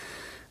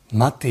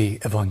Máté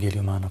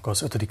evangéliumának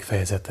az 5.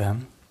 fejezete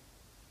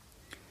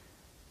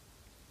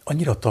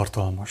annyira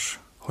tartalmas,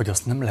 hogy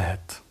azt nem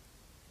lehet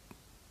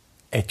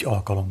egy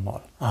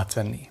alkalommal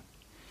átvenni.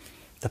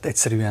 Tehát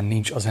egyszerűen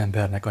nincs az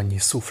embernek annyi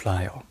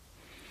szuflája,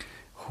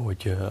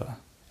 hogy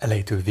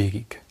elejétől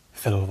végig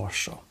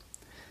felolvassa,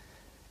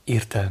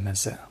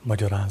 értelmezze,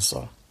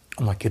 magyarázza,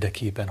 annak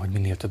érdekében, hogy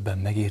minél többen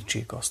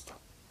megértsék azt.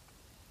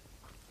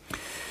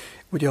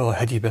 Ugye a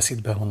hegyi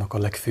beszédben vannak a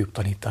legfőbb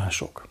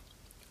tanítások,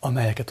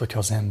 amelyeket, hogyha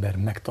az ember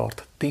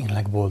megtart,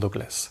 tényleg boldog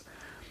lesz.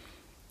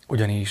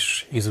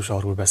 Ugyanis Jézus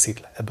arról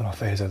beszél ebben a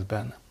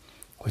fejezetben,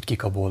 hogy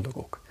kik a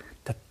boldogok.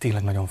 Tehát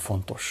tényleg nagyon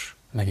fontos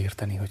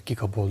megérteni, hogy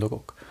kik a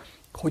boldogok.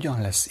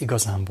 Hogyan lesz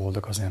igazán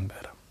boldog az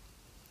ember?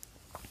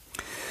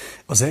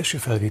 Az első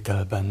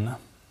felvételben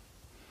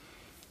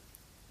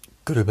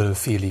körülbelül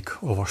félig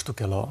olvastuk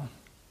el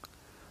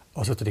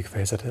az 5.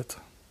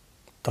 fejezetet,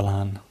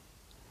 talán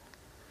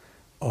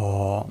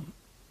a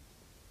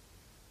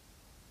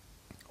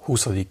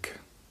 20.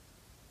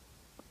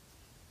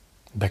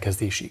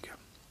 bekezdésig.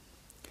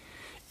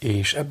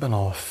 És ebben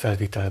a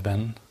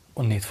felvételben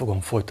onnét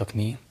fogom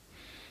folytatni,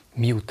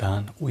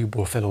 miután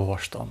újból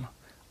felolvastam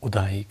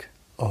odáig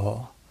a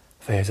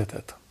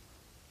fejezetet.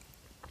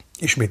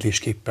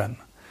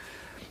 Ismétlésképpen,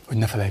 hogy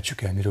ne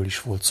felejtsük el, miről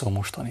is volt szó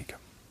mostanig.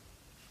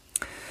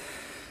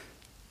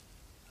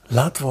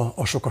 Látva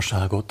a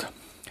sokaságot,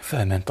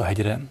 felment a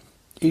hegyre,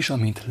 és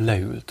amint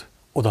leült,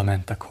 oda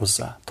mentek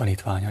hozzá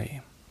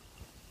tanítványai.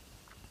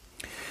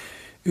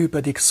 Ő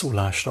pedig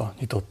szólásra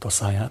nyitotta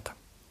száját,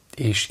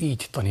 és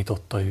így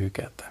tanította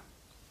őket.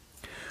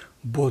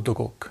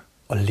 Boldogok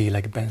a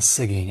lélekben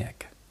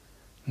szegények,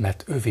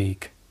 mert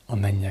övék a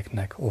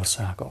mennyeknek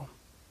országa.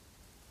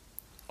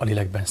 A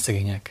lélekben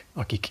szegények,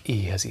 akik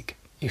éhezik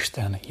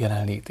Isten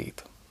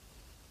jelenlétét.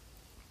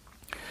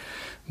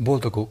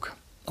 Boldogok,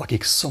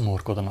 akik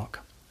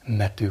szomorkodnak,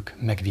 mert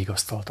ők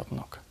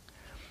megvigasztaltatnak.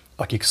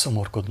 Akik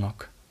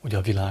szomorkodnak, ugye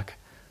a világ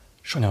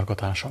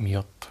sanyargatása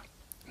miatt,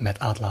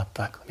 mert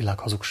átlátták a világ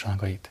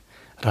hazugságait,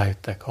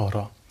 rájöttek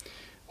arra,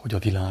 hogy a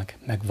világ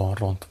meg van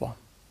rontva,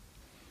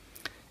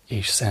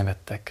 és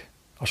szenvedtek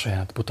a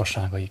saját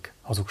butaságaik,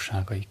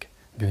 hazugságaik,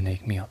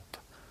 bűneik miatt.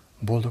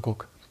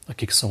 Boldogok,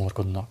 akik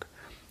szomorkodnak,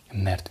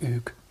 mert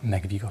ők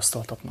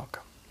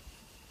megvigasztaltatnak.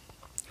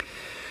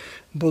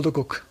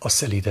 Boldogok a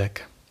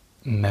szelídek,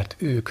 mert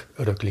ők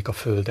öröklik a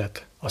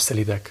földet. A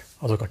szelídek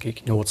azok,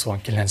 akik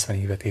 80-90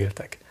 évet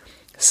éltek.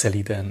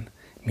 Szelíden,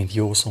 mint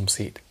jó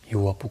szomszéd,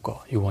 jó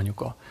apuka, jó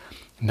anyuka.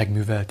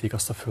 Megművelték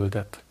azt a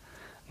földet,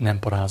 nem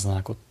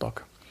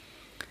paráználkodtak.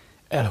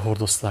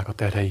 Elhordozták a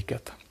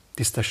terheiket,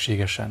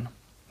 tisztességesen,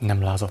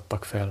 nem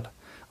lázadtak fel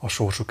a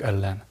sorsuk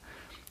ellen,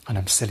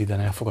 hanem szelíden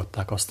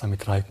elfogadták azt,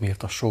 amit rájuk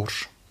mért a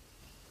sors.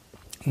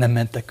 Nem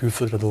mentek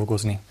külföldre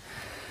dolgozni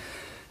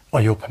a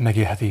jobb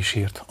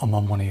megélhetésért, a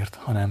mammonért,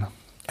 hanem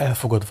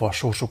elfogadva a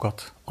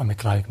sorsukat,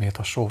 amit rájuk mért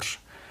a sors,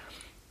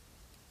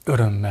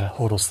 örömmel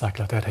hordozták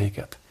le a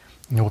terheiket.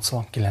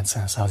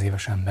 80-90-100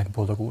 évesen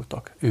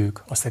megboldogultak ők,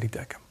 a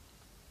szelídek.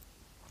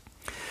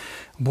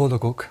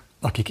 Boldogok,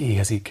 akik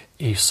éhezik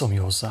és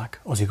szomjózzák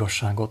az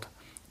igazságot,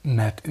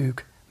 mert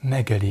ők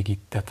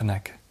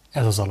megelégítetnek.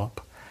 Ez az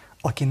alap.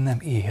 Aki nem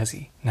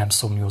éhezi, nem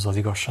szomjózza az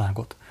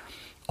igazságot,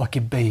 aki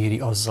beéri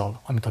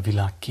azzal, amit a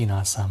világ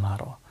kínál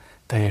számára,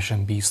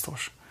 teljesen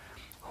biztos,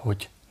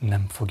 hogy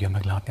nem fogja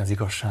meglátni az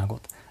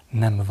igazságot,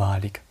 nem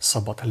válik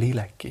szabad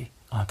lélekké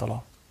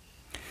általa.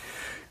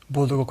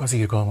 Boldogok az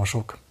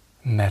irgalmasok,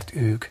 mert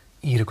ők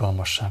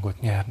irgalmasságot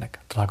nyernek,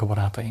 drága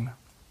barátaim.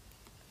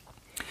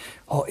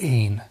 Ha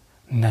én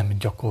nem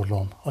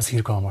gyakorlom az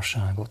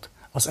irgalmasságot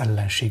az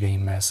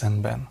ellenségeimmel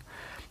szemben,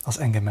 az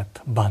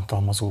engemet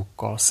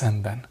bántalmazókkal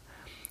szemben,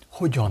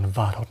 hogyan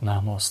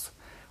várhatnám azt,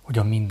 hogy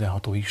a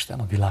mindenható Isten,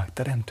 a világ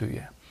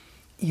teremtője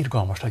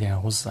irgalmas legyen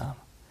hozzám?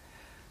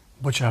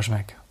 Bocsáss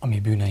meg a mi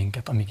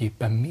bűneinket,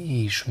 amiképpen mi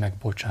is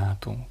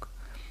megbocsátunk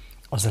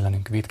az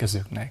ellenünk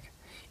vétkezőknek.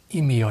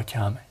 Imi,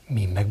 Atyám,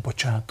 mi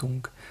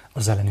megbocsátunk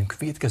az ellenünk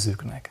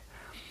vétkezőknek,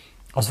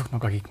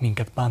 azoknak, akik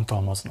minket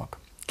bántalmaznak.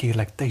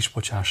 Kérlek, te is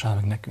bocsássál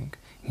meg nekünk.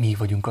 Mi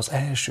vagyunk az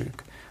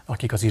elsők,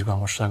 akik az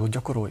irgalmasságot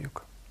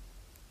gyakoroljuk.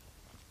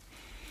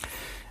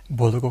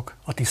 Boldogok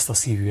a tiszta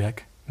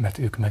szívűek, mert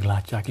ők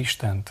meglátják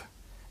Istent.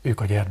 Ők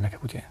a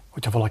gyermekek, ugye?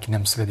 Hogyha valaki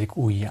nem születik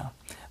újjá,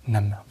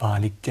 nem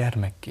válik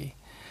gyermekké,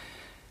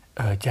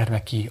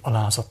 gyermeki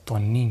alázattal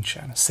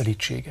nincsen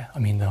szelídsége a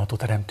mindenható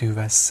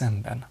teremtővel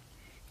szemben.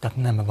 Tehát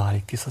nem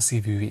válik tiszta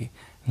szívűvé,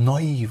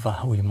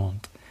 naívá,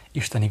 úgymond,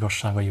 Isten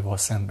igazságaival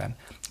szemben,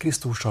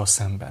 Krisztussal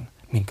szemben,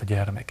 mint a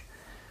gyermek.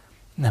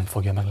 Nem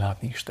fogja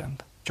meglátni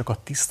Istent. Csak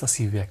a tiszta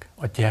szívűek,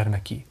 a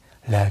gyermeki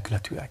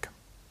lelkületűek.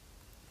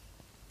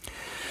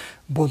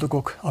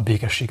 Boldogok a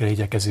békességre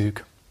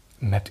igyekezők,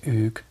 mert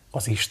ők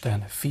az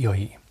Isten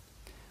fiai.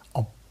 A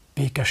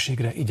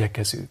békességre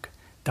igyekezők.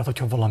 Tehát,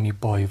 hogyha valami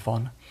baj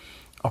van,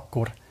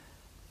 akkor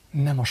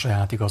nem a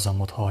saját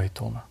igazamot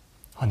hajtom,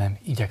 hanem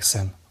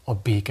igyekszem a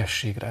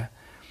békességre,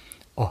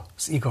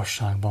 az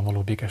igazságban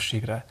való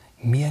békességre.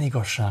 Milyen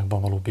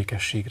igazságban való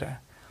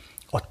békességre?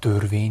 A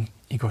törvény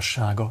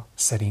igazsága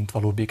szerint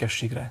való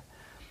békességre,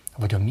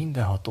 vagy a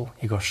mindenható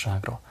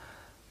igazságra?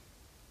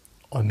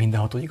 A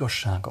mindenható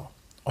igazsága,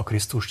 a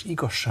Krisztus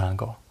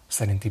igazsága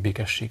szerinti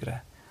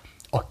békességre,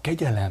 a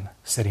kegyelem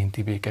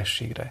szerinti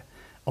békességre,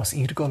 az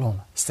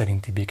irgalom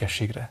szerinti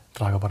békességre,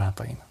 drága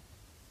barátaim.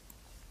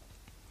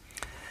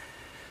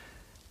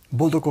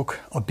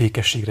 Boldogok a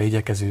békességre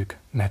igyekezők,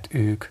 mert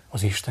ők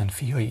az Isten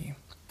fiai.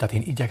 Tehát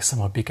én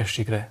igyekszem a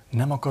békességre,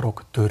 nem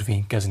akarok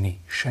törvénykezni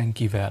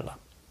senkivel.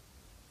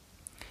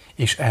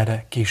 És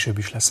erre később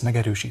is lesz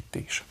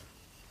megerősítés.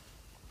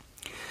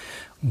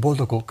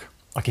 Boldogok,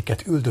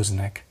 akiket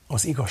üldöznek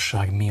az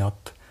igazság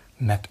miatt,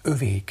 mert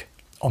övék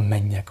a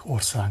mennyek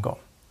országa.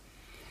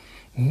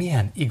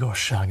 Milyen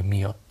igazság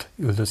miatt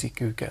üldözik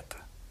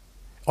őket?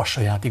 A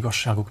saját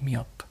igazságuk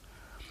miatt?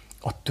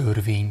 A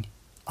törvény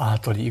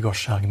általi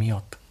igazság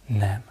miatt?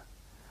 Nem.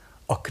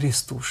 A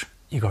Krisztus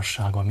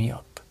igazsága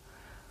miatt.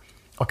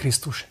 A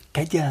Krisztus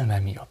kegyelme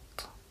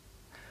miatt.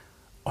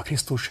 A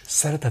Krisztus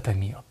szeretete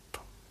miatt.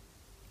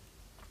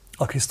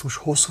 A Krisztus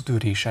hosszú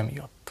tűrése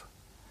miatt.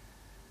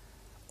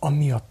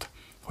 Amiatt,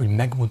 hogy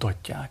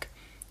megmutatják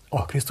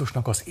a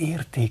Krisztusnak az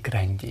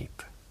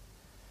értékrendjét,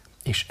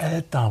 és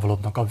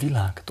eltávolodnak a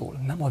világtól,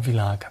 nem a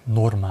világ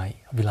normái,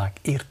 a világ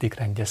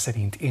értékrendje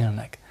szerint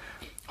élnek,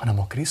 hanem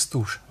a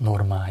Krisztus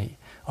normái,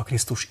 a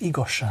Krisztus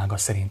igazsága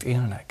szerint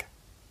élnek.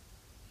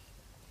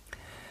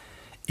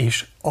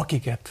 És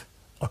akiket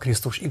a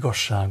Krisztus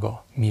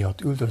igazsága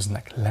miatt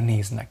üldöznek,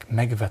 lenéznek,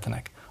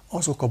 megvetnek,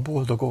 azok a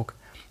boldogok,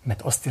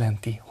 mert azt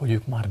jelenti, hogy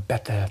ők már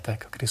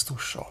beteltek a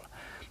Krisztussal,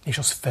 és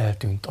az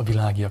feltűnt a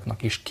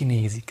világiaknak, és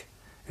kinézik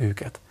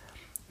őket,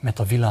 mert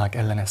a világ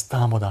ellenes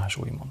támadás,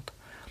 úgymond.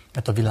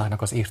 Mert a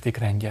világnak az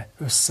értékrendje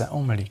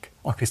összeomlik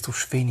a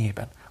Krisztus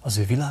fényében, az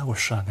ő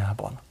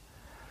világosságában.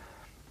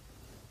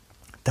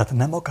 Tehát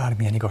nem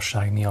akármilyen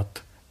igazság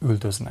miatt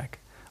üldöznek,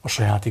 a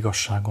saját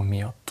igazságom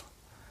miatt,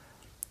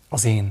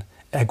 az én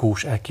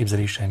egós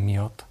elképzelésem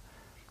miatt,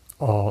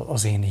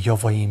 az én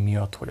javaim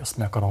miatt, hogy azt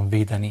meg akarom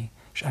védeni,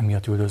 és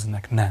emiatt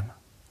üldöznek. Nem.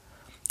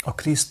 A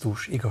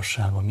Krisztus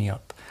igazsága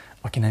miatt,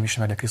 aki nem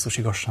ismeri a Krisztus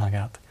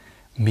igazságát,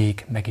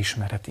 még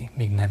megismerheti,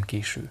 még nem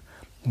késő,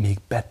 még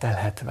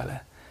betelhet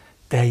vele,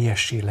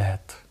 teljessé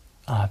lehet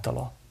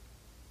általa,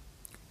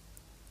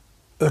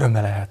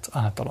 öröme lehet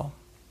általa.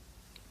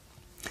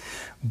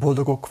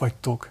 Boldogok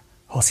vagytok,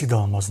 ha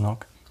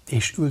szidalmaznak,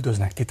 és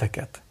üldöznek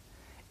titeket,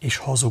 és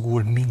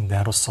hazugul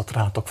minden rosszat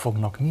rátok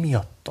fognak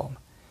miattam.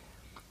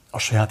 A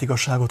saját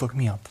igazságotok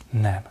miatt?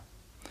 Nem.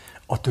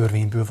 A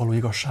törvényből való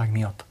igazság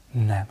miatt?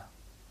 Nem.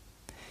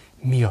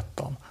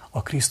 Miattam,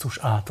 a Krisztus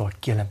által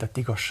kijelentett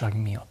igazság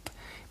miatt.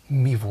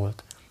 Mi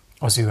volt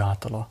az ő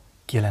általa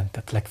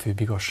kijelentett legfőbb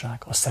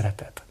igazság? A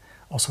szeretet.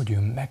 Az, hogy ő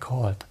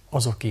meghalt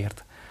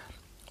azokért,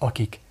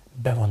 akik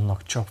be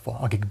vannak csapva,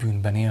 akik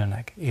bűnben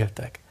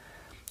éltek,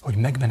 hogy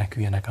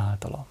megmeneküljenek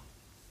általa.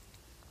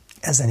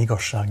 Ezen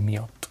igazság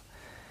miatt.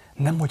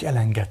 Nem, hogy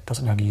elengedte az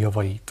anyagi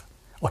javait,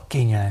 a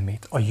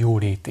kényelmét, a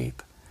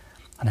jólétét,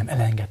 hanem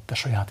elengedte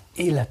saját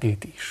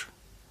életét is.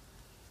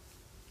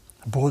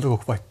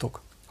 Boldogok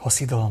vagytok, ha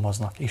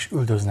szidalmaznak és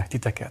üldöznek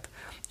titeket,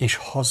 és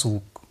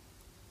hazug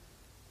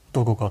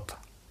dolgokat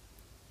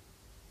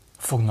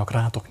fognak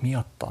rátok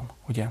miattam,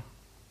 ugye?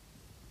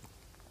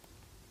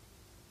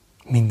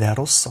 Minden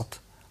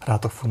rosszat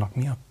rátok fognak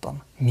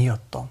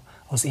miattam,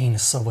 az én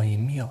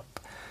szavaim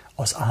miatt,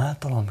 az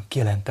általam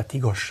kijelentett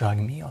igazság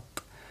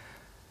miatt.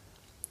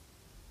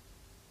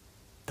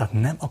 Tehát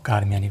nem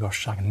akármilyen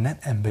igazság, nem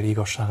emberi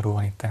igazságról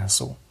van itten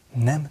szó,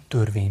 nem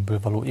törvényből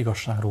való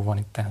igazságról van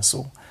itten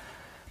szó,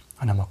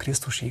 hanem a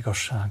Krisztusi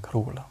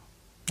igazságról,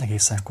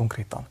 egészen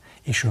konkrétan,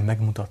 és ő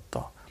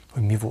megmutatta,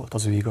 hogy mi volt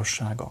az ő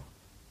igazsága.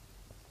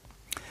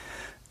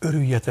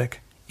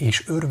 Örüljetek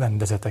és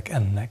örvendezetek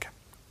ennek,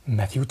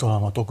 mert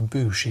jutalmatok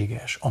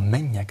bőséges a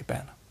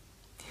mennyekben.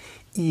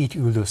 Így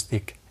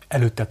üldözték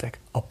előttetek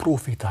a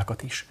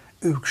prófétákat is,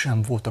 ők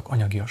sem voltak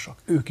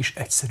anyagiasak, ők is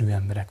egyszerű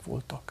emberek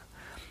voltak.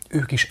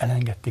 Ők is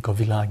elengedték a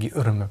világi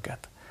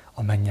örömöket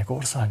a mennyek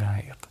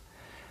országáért.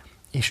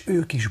 És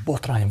ők is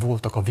botrány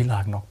voltak a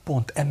világnak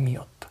pont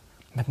emiatt,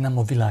 mert nem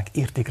a világ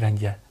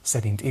értékrendje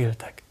szerint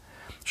éltek.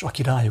 És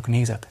aki rájuk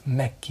nézett,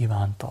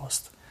 megkívánta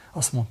azt.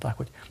 Azt mondták,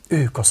 hogy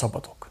ők a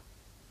szabadok.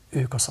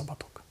 Ők a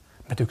szabadok.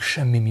 Mert ők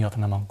semmi miatt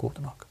nem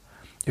aggódnak.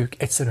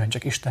 Ők egyszerűen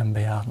csak Istenbe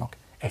járnak,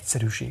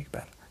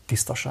 egyszerűségben,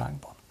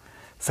 tisztaságban,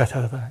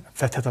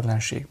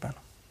 fedhetetlenségben.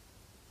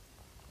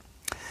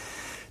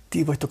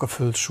 Ti vagytok a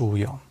föld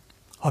sója,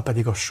 ha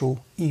pedig a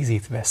só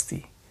ízét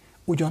veszti,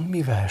 ugyan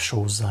mivel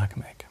sózzák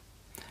meg?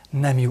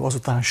 Nem jó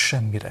azután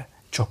semmire,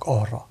 csak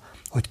arra,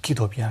 hogy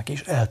kidobják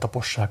és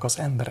eltapossák az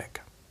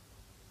emberek.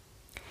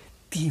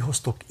 Ti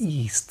hoztok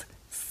ízt,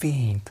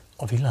 fényt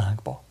a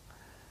világba.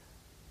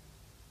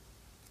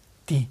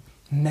 Ti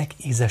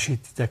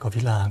megízesítitek a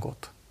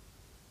világot.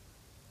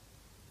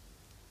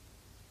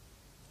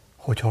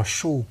 Hogyha a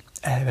só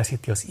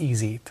elveszíti az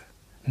ízét,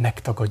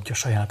 megtagadja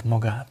saját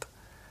magát,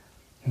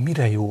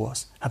 mire jó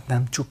az? Hát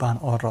nem csupán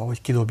arra,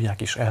 hogy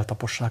kidobják és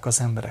eltapossák az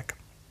emberek.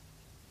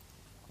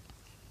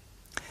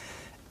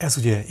 Ez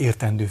ugye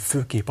értendő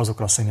főkép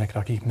azokra a személyekre,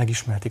 akik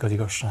megismerték az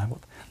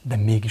igazságot, de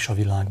mégis a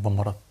világban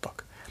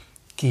maradtak.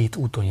 Két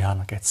úton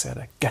járnak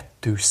egyszerre,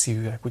 kettős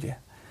szívűek, ugye?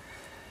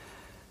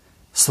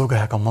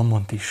 Szolgálják a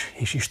mammont is,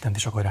 és Istent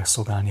is akarják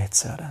szolgálni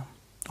egyszerre,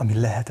 ami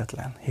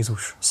lehetetlen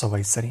Jézus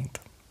szavai szerint.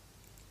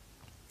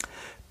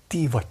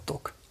 Ti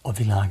vagytok a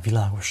világ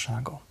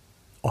világossága,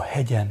 a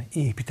hegyen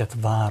épített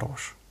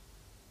város.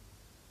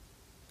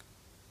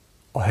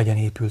 A hegyen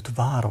épült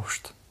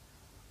várost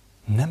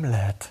nem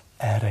lehet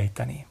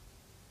elrejteni.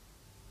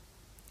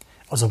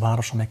 Az a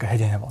város, amelyik a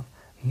hegyen van,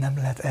 nem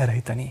lehet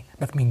elrejteni,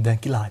 mert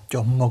mindenki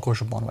látja,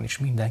 magasban van, és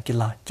mindenki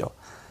látja.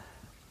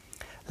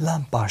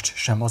 Lámpást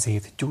sem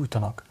azért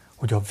gyújtanak,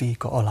 hogy a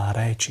véka alá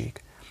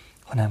rejtsék,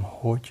 hanem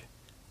hogy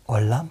a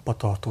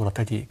lámpatartóra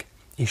tegyék,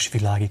 és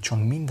világítson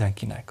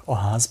mindenkinek a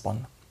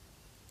házban.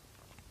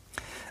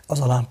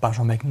 Az a lámpás,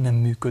 amelyik nem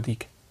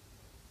működik,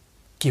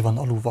 ki van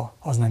aludva,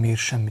 az nem ér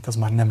semmit, az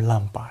már nem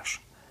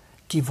lámpás.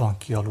 Ki van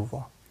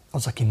kialudva?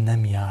 Az, aki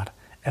nem jár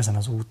ezen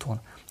az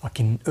úton,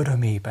 aki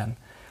örömében,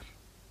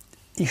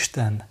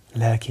 Isten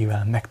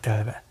lelkével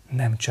megtelve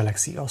nem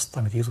cselekszi azt,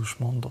 amit Jézus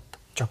mondott,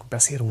 csak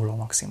beszél róla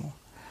maximum.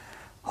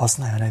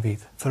 Használja a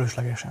nevét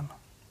fölöslegesen.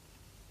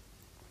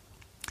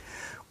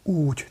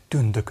 Úgy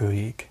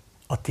tündököljék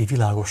a ti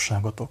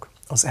világosságotok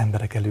az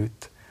emberek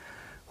előtt,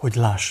 hogy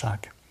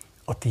lássák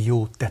a ti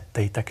jó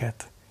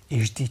tetteiteket,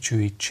 és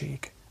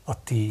dicsőítsék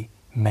a ti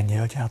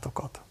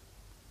mennyei-atyátokat.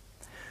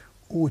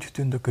 Úgy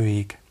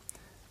tündököljék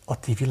a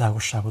ti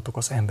világosságotok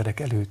az emberek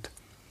előtt,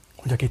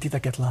 hogy aki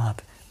titeket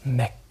lát,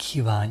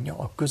 megkívánja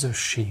a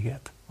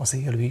közösséget az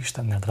élő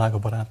Istennel, drága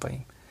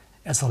barátaim.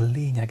 Ez a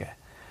lényege,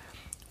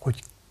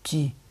 hogy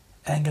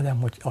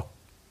engedem, hogy a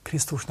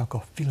Krisztusnak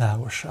a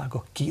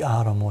világossága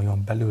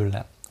kiáramoljon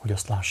belőlem, hogy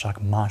azt lássák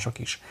mások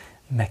is,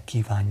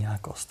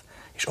 megkívánják azt,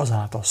 és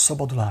azáltal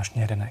szabadulást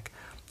nyerjenek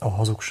a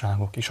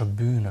hazugságok és a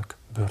bűnök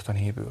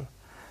börtönéből,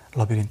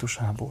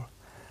 labirintusából.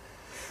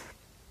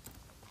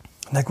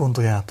 Ne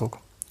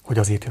gondoljátok, hogy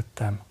azért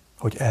jöttem,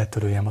 hogy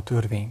eltöröljem a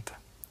törvényt,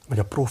 vagy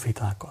a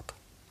profitákat.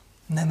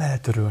 Nem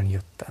eltörölni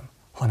jöttem,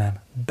 hanem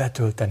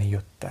betölteni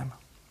jöttem.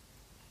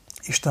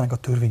 Istennek a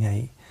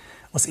törvényei,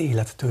 az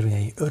élet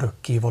törvényei,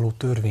 örökkévaló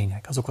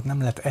törvények, azokat nem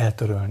lehet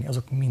eltörölni,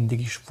 azok mindig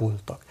is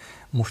voltak,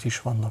 most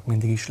is vannak,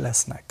 mindig is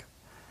lesznek.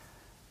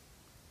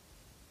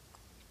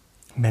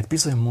 Mert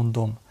bizony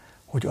mondom,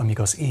 hogy amíg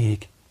az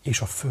ég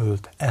és a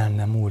föld el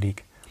nem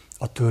múlik,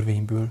 a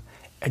törvényből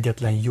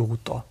egyetlen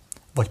jóta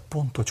vagy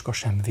pontocska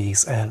sem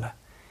vész el,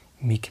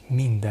 míg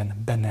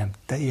minden be nem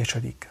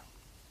teljesedik.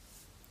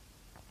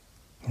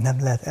 Nem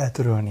lehet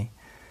eltörölni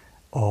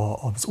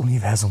az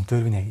univerzum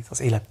törvényeit, az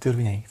élet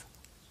törvényeit,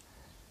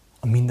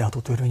 a mindenható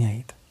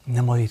törvényeit.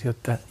 Nem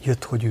azért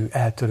jött, hogy ő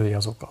eltörölje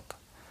azokat.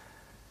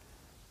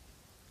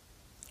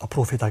 A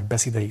proféták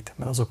beszédeit,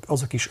 mert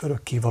azok is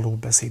örökkévaló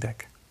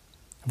beszédek,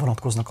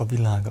 vonatkoznak a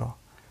világra,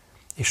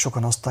 és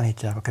sokan azt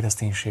tanítják a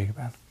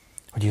kereszténységben,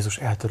 hogy Jézus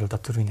eltörölte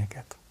a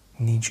törvényeket.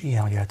 Nincs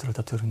ilyen, hogy eltörölte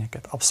a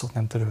törvényeket. Abszolút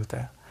nem törölte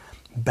el.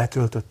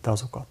 Betöltötte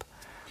azokat,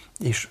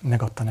 és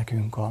megadta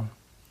nekünk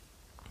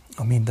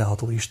a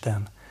mindenható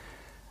Isten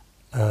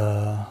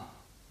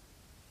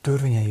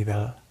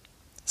törvényeivel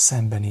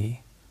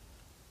szembeni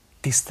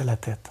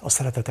tiszteletet, a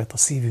szeretetet a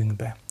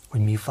szívünkbe,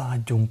 hogy mi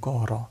vágyjunk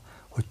arra,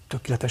 hogy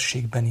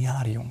tökéletességben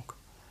járjunk,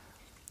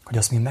 hogy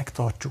azt mi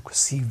megtartsuk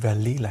szívvel,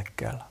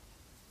 lélekkel.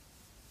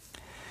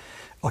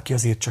 Aki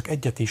azért csak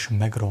egyet is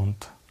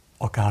megront,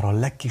 akár a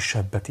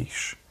legkisebbet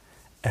is,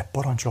 e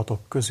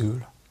parancsolatok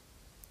közül,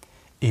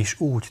 és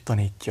úgy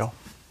tanítja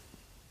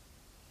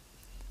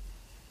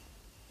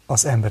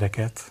az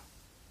embereket,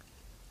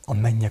 a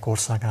mennyek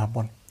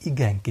országában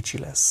igen kicsi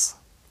lesz.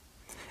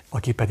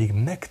 Aki pedig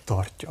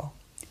megtartja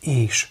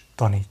és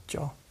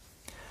tanítja,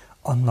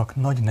 annak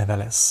nagy neve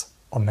lesz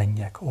a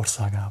mennyek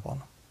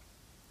országában.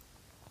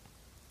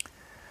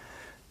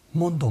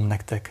 Mondom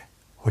nektek,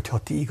 hogy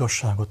ha ti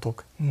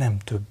igazságotok nem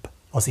több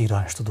az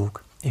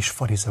írástudók és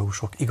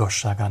farizeusok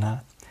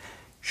igazságánál,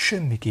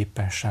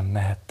 semmiképpen sem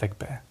mehettek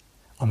be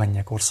a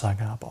mennyek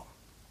országába.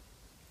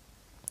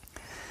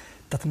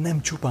 Tehát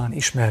nem csupán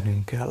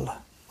ismernünk kell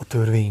a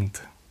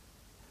törvényt,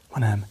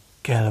 hanem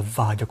kell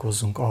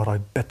vágyakozzunk arra,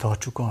 hogy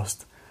betartsuk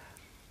azt.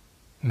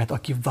 Mert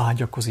aki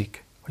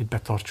vágyakozik, hogy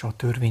betartsa a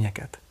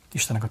törvényeket,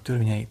 Istennek a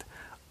törvényeit,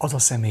 az a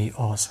személy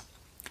az,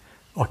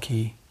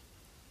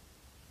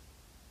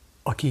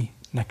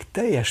 akinek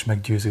teljes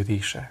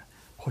meggyőződése,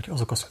 hogy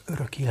azok az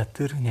örök élet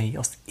törvényei,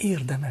 azt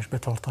érdemes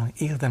betartani,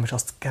 érdemes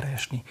azt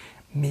keresni,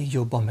 még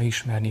jobban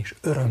megismerni és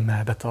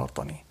örömmel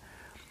betartani,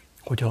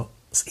 hogy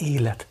az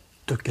élet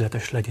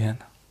tökéletes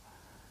legyen.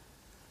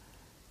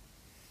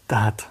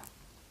 Tehát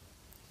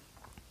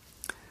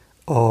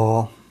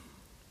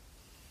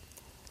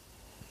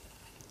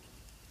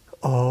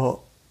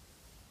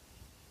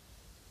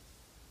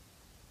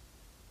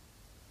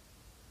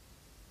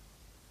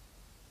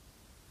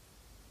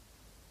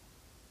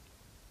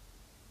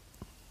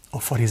a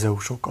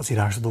farizeusok, az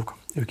írástudók,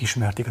 ők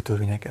ismerték a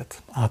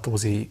törvényeket A-tól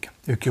Z-ig.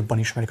 Ők jobban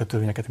ismerik a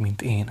törvényeket,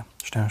 mint én,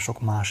 és nagyon sok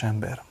más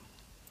ember.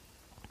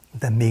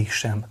 de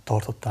mégsem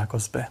tartották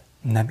azt be,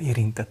 nem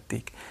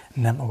érintették,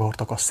 nem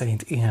akartak azt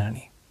szerint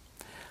élni.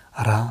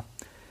 Rá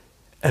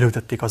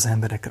erőltették az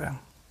emberekre,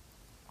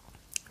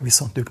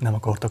 viszont ők nem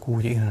akartak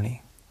úgy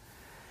élni.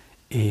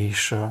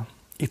 És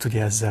itt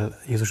ugye ezzel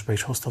Jézus be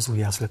is hozta az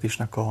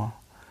újjászületésnek a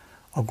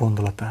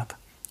gondolatát,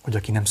 hogy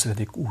aki nem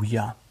születik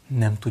újjá,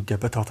 nem tudja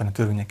betartani a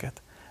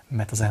törvényeket,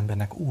 mert az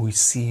embernek új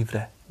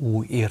szívre,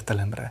 új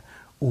értelemre,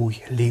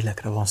 új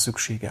lélekre van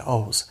szüksége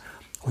ahhoz,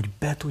 hogy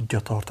be tudja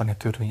tartani a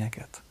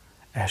törvényeket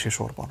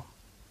elsősorban.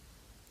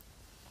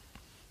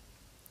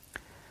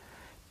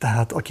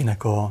 Tehát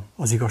akinek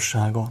az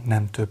igazsága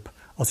nem több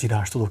az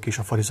írástudók és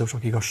a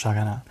farizeusok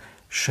igazságánál,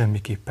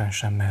 semmiképpen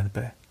sem mehet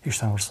be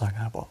Isten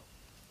országába.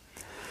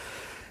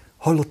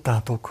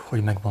 Hallottátok,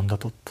 hogy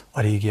megmondatott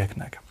a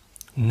régieknek,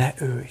 ne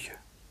ölj,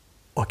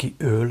 aki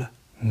öl,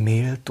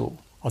 méltó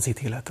az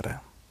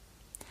ítéletre.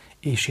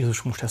 És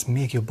Jézus most ezt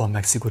még jobban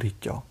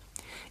megszigorítja.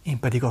 Én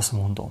pedig azt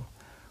mondom,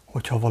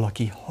 hogyha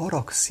valaki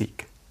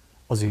haragszik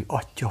az ő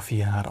atya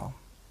fiára,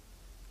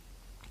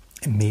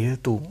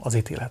 méltó az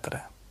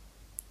ítéletre.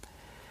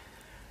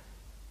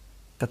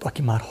 Tehát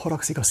aki már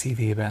haragszik a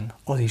szívében,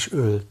 az is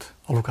ölt.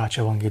 A Lukács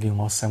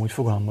evangéliuma azt hiszem úgy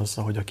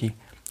fogalmazza, hogy aki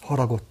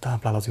haragot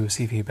táplál az ő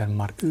szívében,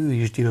 már ő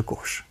is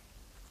gyilkos.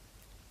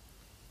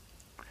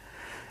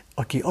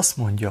 Aki azt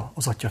mondja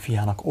az atya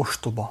fiának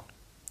ostoba,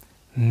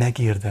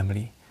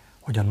 megérdemli,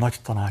 hogy a nagy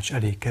tanács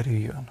elé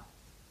kerüljön.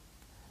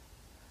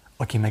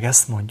 Aki meg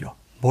ezt mondja,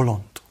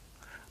 bolond,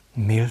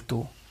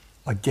 méltó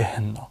a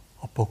Gehenna,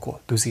 a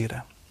pokol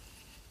tüzére.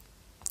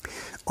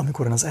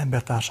 Amikor én az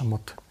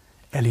embertársamat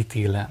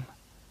elítélem,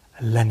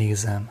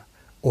 lenézem,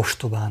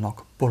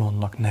 ostobának,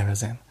 bolondnak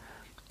nevezem,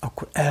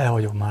 akkor el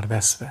vagyok már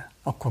veszve,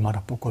 akkor már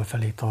a pokol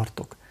felé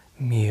tartok.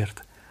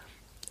 Miért?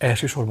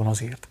 Elsősorban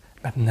azért,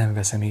 mert nem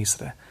veszem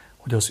észre,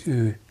 hogy az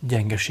ő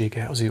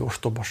gyengesége, az ő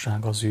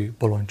ostobassága, az ő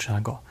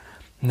bolondsága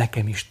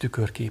nekem is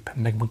tükörkép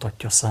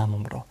megmutatja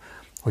számomra,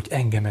 hogy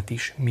engemet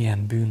is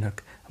milyen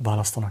bűnök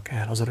választanak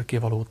el az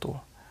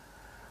örökkévalótól.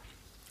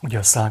 Ugye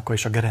a szálka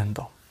és a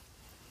gerenda.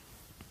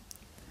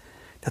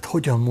 Tehát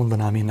hogyan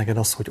mondanám én neked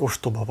azt, hogy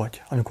ostoba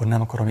vagy, amikor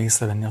nem akarom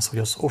észrevenni azt, hogy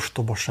az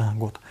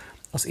ostobaságot,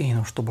 az én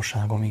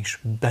ostobaságom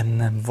is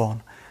bennem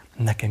van,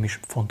 nekem is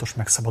fontos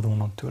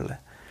megszabadulnom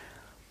tőle.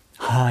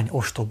 Hány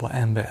ostoba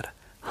ember,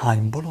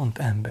 hány bolond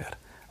ember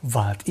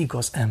vált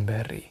igaz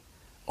emberré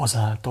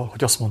azáltal,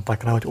 hogy azt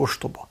mondták rá, hogy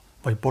ostoba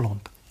vagy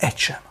bolond? Egy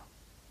sem.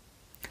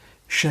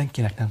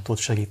 Senkinek nem tud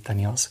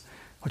segíteni az,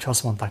 hogy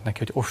azt mondták neki,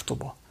 hogy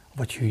ostoba,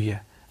 vagy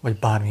hülye, vagy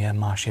bármilyen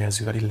más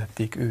jelzővel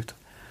illették őt.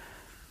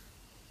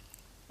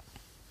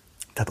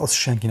 Tehát az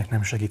senkinek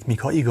nem segít, míg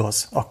ha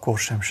igaz, akkor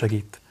sem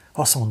segít.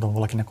 Ha azt mondom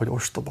valakinek, hogy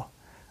ostoba,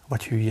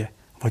 vagy hülye,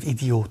 vagy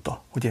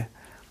idióta, ugye?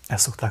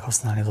 Ezt szokták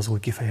használni, ez az új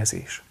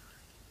kifejezés.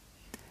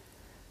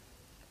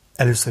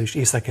 Először is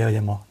észre kell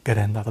vegyem a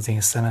gerendát az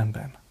én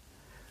szememben,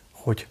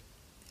 hogy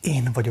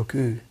én vagyok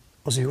ő,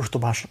 az ő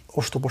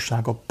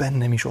ostobossága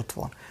bennem is ott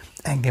van.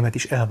 Engemet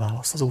is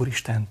elválaszt az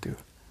Úristentől.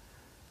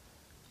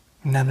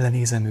 Nem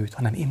lenézem őt,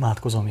 hanem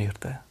imádkozom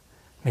érte,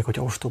 még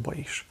hogyha ostoba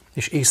is.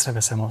 És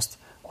észreveszem azt,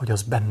 hogy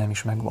az bennem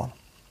is megvan.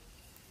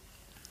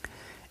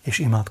 És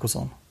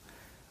imádkozom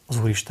az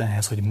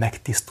Úristenhez, hogy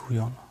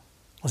megtisztuljon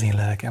az én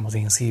lelkem, az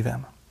én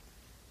szívem.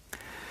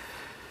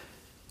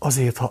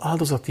 Azért, ha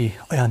áldozati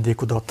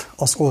ajándékodat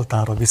az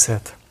oltárra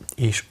viszed,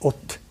 és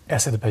ott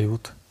eszedbe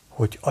jut,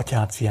 hogy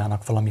atyád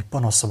fiának valami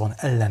panasza van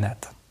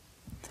ellened,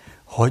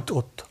 hagyd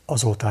ott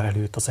az oltár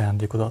előtt az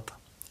ajándékodat,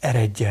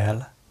 eredj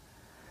el,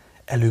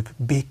 előbb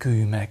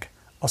békülj meg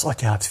az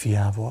atyád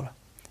fiával,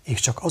 és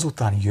csak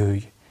azután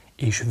jöjj,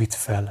 és vidd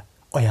fel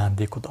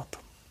ajándékodat.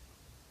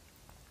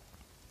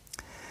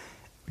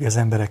 Ugye az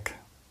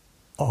emberek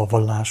a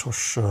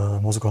vallásos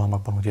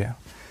mozgalmakban ugye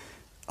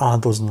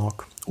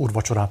áldoznak,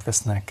 úrvacsorát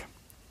vesznek,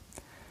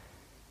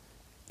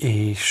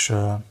 és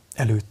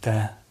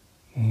előtte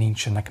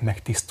nincsenek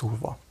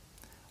megtisztulva.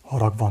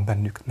 Harag van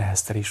bennük,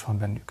 neheztelés van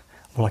bennük.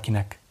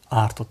 Valakinek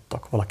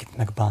ártottak, valakit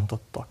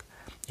megbántottak,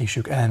 és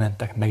ők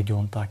elmentek,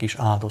 meggyónták és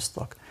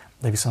áldoztak,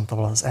 de viszont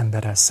az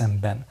emberrel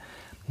szemben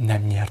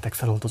nem nyertek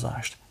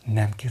feloldozást,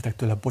 nem kértek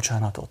tőle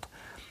bocsánatot,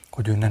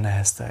 hogy ő ne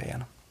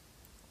nehezteljen.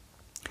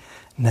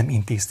 Nem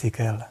intézték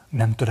el,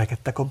 nem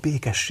törekedtek a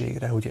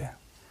békességre, ugye?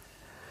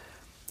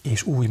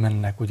 És úgy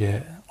mennek,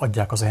 ugye,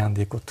 adják az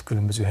ajándékot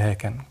különböző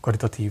helyeken,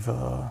 karitatív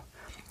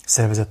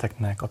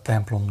szervezeteknek, a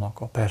templomnak,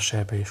 a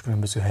perselybe és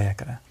különböző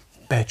helyekre.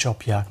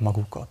 Becsapják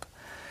magukat.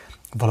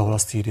 Valahol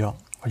azt írja,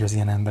 hogy az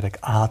ilyen emberek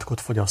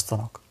átkot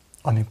fogyasztanak.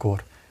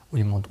 Amikor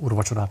úgymond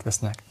úrvacsorát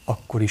vesznek,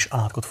 akkor is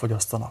átkot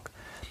fogyasztanak.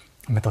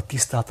 Mert a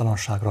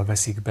tisztátalanságra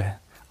veszik be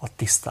a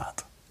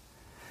tisztát,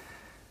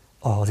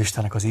 az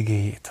Istennek az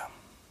igéjét.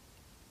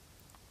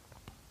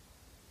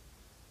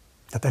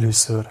 Tehát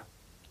először,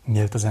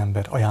 mielőtt az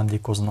ember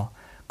ajándékozna,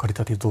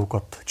 karitatív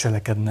dolgokat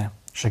cselekedne,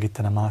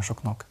 segítene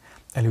másoknak,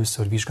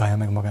 először vizsgálja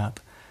meg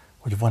magát,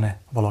 hogy van-e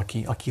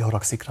valaki, aki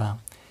haragszik rá,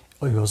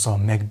 ő azzal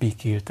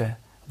megbékélte,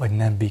 vagy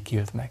nem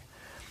békélt meg.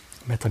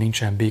 Mert ha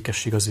nincsen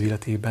békesség az ő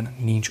életében,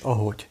 nincs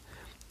ahogy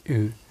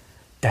ő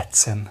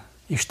tetszen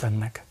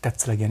Istennek,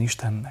 tetsz legyen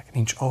Istennek,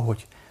 nincs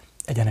ahogy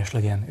egyenes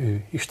legyen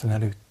ő Isten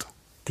előtt,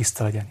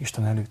 tiszta legyen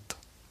Isten előtt.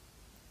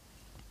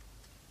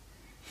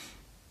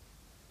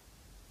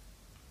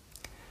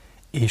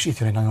 És itt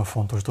jön egy nagyon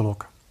fontos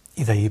dolog.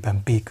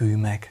 Idejében békülj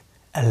meg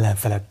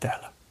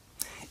ellenfeleddel.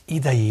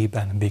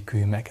 Idejében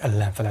békülj meg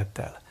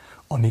ellenfeleddel,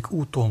 amíg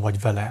úton vagy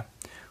vele,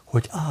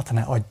 hogy át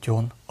ne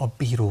adjon a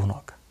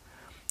bírónak.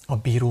 A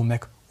bíró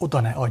meg oda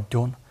ne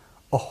adjon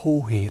a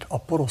hóhér, a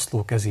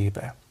poroszló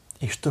kezébe,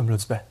 és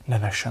tömlöcbe ne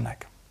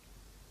vessenek.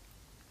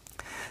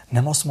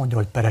 Nem azt mondja,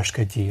 hogy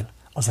pereskedjél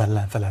az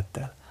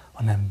ellenfeleddel,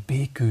 hanem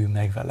békülj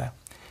meg vele.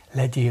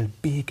 Legyél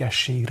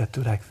békességre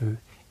törekvő,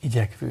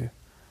 igyekvő,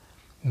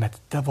 mert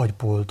te vagy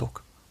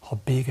boldog, ha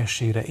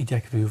békességre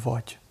igyekvő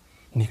vagy,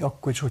 még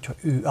akkor is, hogyha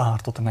ő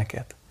ártott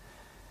neked.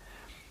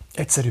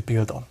 Egyszerű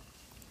példa.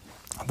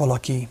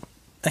 Valaki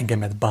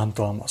engemet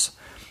bántalmaz,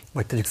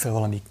 vagy tegyük fel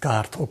valami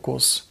kárt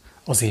okoz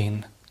az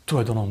én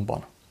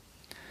tulajdonomban.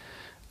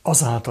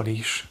 Azáltal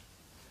is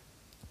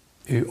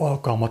ő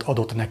alkalmat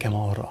adott nekem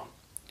arra,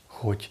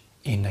 hogy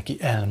én neki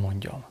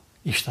elmondjam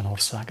Isten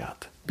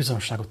országát.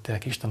 Bizonyságot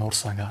tegyek Isten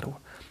országáról.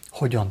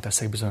 Hogyan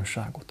teszek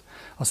bizonyságot?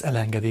 Az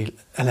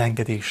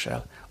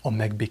elengedéssel, a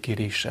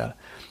megbékéléssel,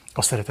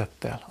 a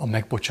szeretettel, a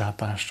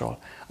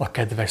megbocsátással, a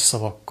kedves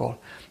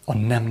szavakkal, a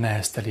nem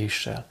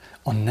nehezteléssel,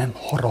 a nem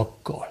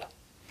haraggal.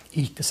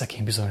 Így teszek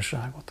én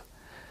bizonyságot.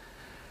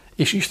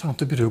 És Isten a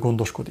többiről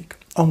gondoskodik.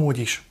 Amúgy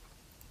is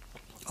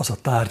az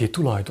a tárgyi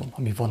tulajdon,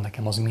 ami van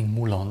nekem, az mind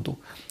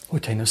mulandó.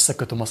 Hogyha én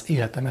összekötöm az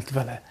életemet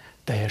vele,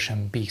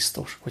 teljesen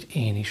biztos, hogy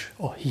én is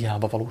a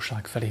hiába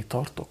valóság felé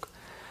tartok.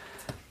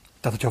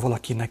 Tehát, hogyha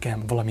valaki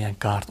nekem valamilyen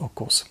kárt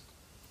okoz,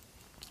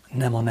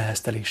 nem a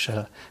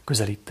nehezteléssel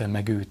közelítem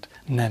meg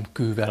őt, nem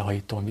kővel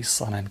hajítom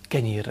vissza, hanem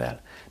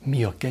kenyérrel.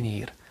 Mi a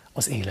kenyér?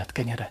 Az élet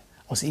kenyere,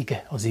 az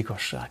ige, az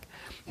igazság.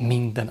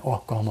 Minden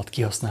alkalmat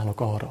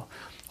kihasználok arra,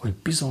 hogy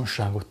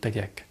bizonságot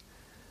tegyek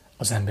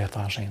az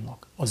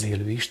embertársaimnak, az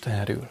élő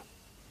Istenről.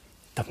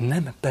 Tehát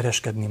nem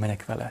pereskedni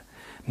megyek vele,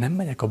 nem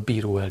megyek a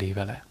bíró elé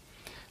vele,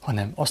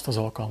 hanem azt az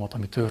alkalmat,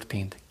 ami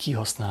történt,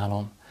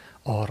 kihasználom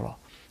arra,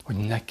 hogy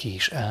neki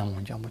is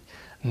elmondjam, hogy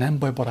nem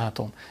baj,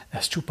 barátom,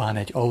 ez csupán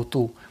egy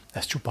autó,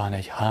 ez csupán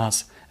egy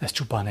ház, ez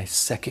csupán egy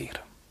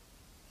szekér.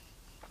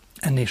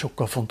 Ennél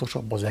sokkal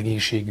fontosabb az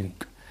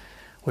egészségünk,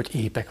 hogy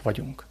épek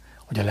vagyunk,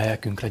 hogy a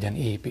lelkünk legyen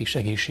ép és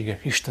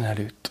egészséges Isten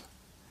előtt.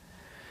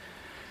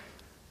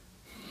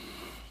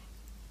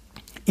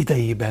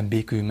 Idejében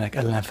békülj meg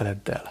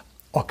ellenfeleddel,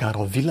 akár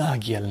a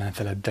világi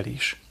ellenfeleddel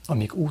is,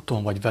 amíg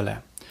úton vagy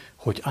vele,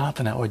 hogy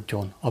át ne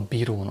adjon a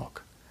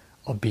bírónak,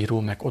 a bíró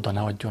meg oda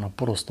ne adjon a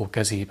poroszló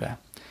kezébe,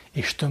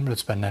 és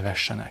tömlöcben ne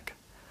vessenek.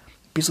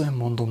 Bizony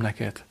mondom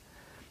neked,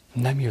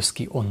 nem jössz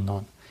ki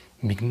onnan,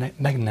 míg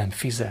meg nem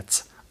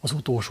fizetsz az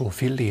utolsó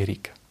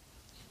fillérig.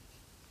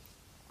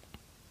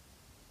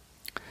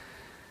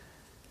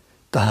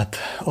 Tehát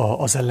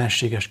az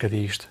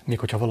ellenségeskedést, még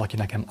hogyha valaki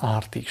nekem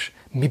árt is,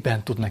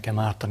 miben tud nekem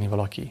ártani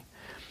valaki?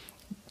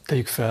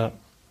 Tegyük fel,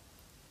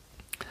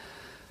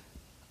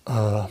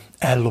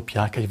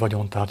 ellopják egy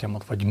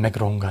vagyontárgyamat, vagy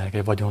megrongálják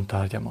egy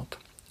vagyontárgyamat,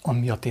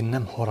 amiatt én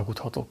nem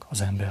haragudhatok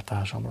az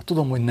embertársamra.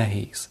 Tudom, hogy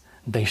nehéz,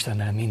 de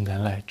Istennel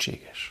minden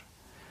lehetséges.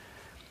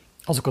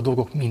 Azok a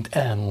dolgok mind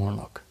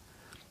elmúlnak.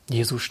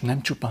 Jézus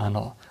nem csupán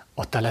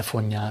a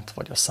telefonját,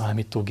 vagy a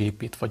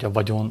számítógépét, vagy a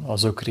vagyon,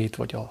 az ökrét,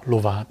 vagy a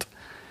lovát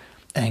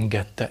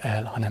engedte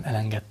el, hanem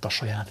elengedte a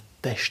saját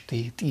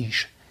testét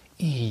is.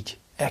 Így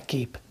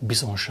ekképp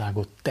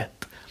bizonságot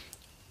tett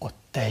a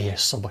teljes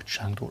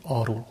szabadságról,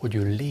 arról, hogy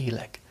ő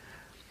lélek,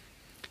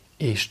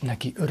 és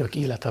neki örök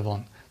élete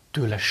van,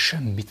 tőle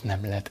semmit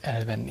nem lehet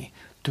elvenni,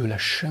 tőle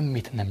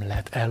semmit nem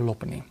lehet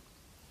ellopni.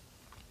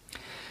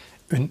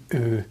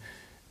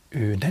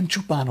 Ő nem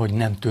csupán, hogy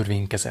nem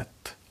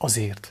törvénykezett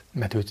azért,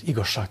 mert őt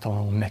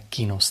igazságtalanul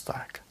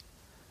megkínozták,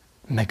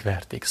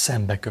 megverték,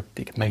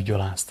 szembeköpték,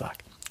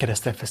 meggyalázták,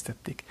 keresztre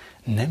fesztették.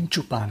 Nem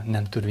csupán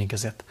nem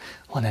törvénykezett,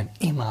 hanem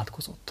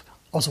imádkozott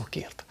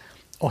azokért,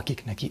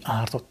 akik neki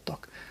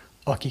ártottak,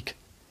 akik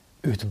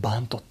őt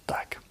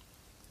bántották,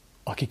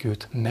 akik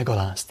őt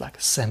megalázták,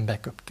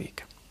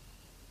 szembeköpték,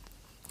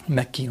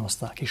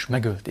 megkínozták és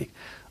megölték.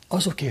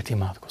 Azokért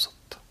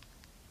imádkozott.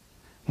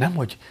 Nem,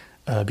 hogy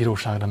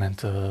bíróságra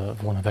ment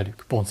volna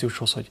velük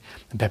Ponciushoz, hogy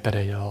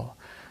beperelje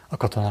a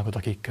katonákat,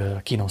 akik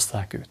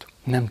kínozták őt.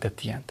 Nem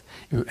tett ilyent.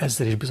 Ő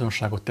ezzel is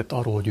bizonyságot tett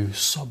arról, hogy ő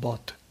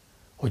szabad,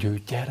 hogy ő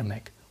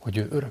gyermek, hogy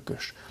ő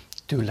örökös.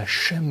 Tőle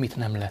semmit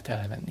nem lehet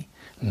elvenni,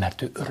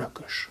 mert ő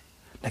örökös.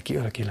 Neki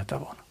örök élete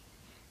van.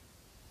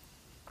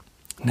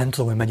 Nem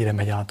tudom, hogy mennyire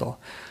megy át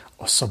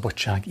a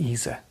szabadság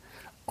íze,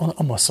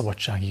 a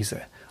szabadság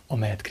íze,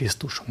 amelyet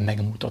Krisztus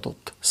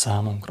megmutatott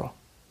számunkra.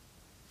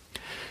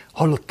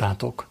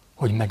 Hallottátok,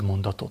 hogy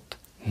megmondatott,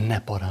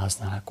 ne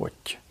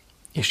paráználkodj.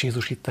 És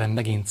Jézus itt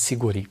megint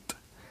szigorít,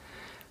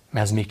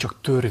 mert ez még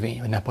csak törvény,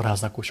 hogy ne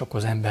paráználkodj, és akkor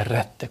az ember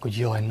rettek, hogy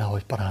jaj,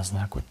 nehogy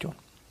paráználkodjon.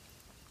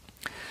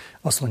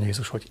 Azt mondja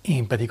Jézus, hogy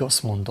én pedig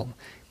azt mondom,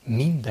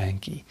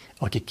 mindenki,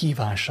 aki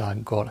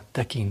kívánsággal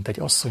tekint egy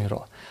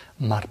asszonyra,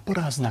 már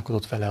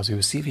paráználkodott vele az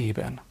ő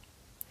szívében.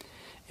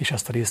 És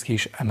ezt a részt ki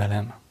is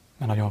emelem,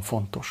 mert nagyon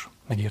fontos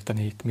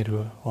megérteni itt,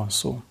 miről van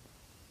szó.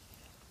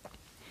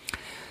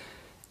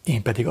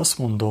 Én pedig azt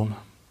mondom,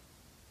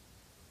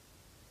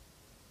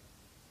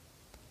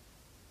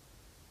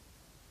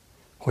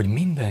 hogy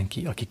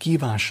mindenki, aki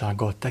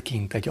kívánsággal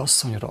tekint egy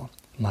asszonyra,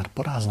 már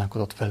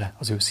paráználkodott vele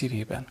az ő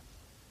szívében.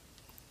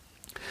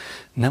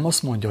 Nem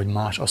azt mondja, hogy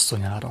más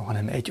asszonyára,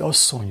 hanem egy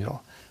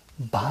asszonyra,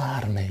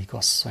 bármelyik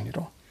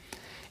asszonyra.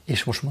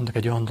 És most mondok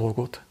egy olyan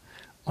dolgot,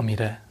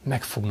 amire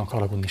meg fognak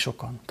haragudni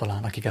sokan,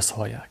 talán akik ezt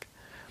hallják.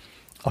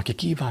 Aki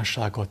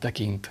kívánsággal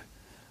tekint,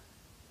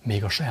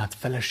 még a saját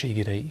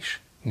feleségére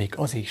is, még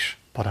az is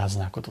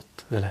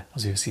paráználkodott vele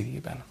az ő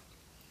szívében.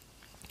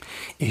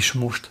 És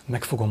most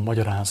meg fogom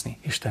magyarázni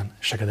Isten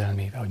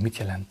segedelmével, hogy mit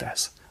jelent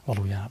ez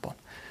valójában.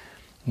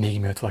 Még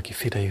mielőtt valaki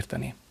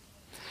félreérteni.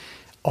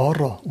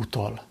 Arra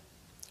utal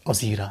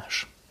az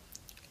írás,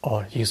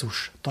 a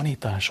Jézus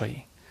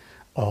tanításai,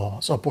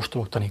 az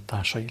apostolok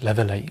tanításai,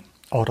 levelei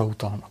arra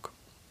utalnak,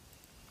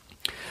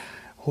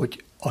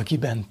 hogy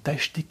akiben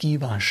testi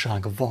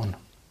kívánság van,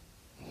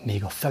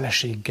 még a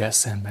feleséggel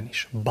szemben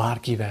is,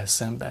 bárkivel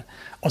szemben,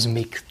 az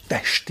még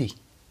testi.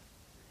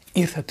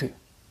 Érthető?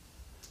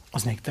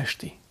 Az még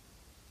testi.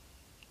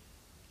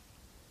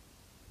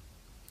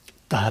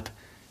 Tehát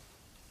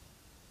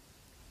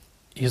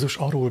Jézus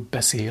arról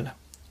beszél,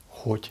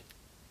 hogy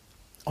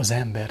az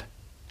ember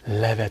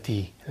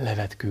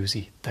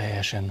levetkőzi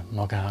teljesen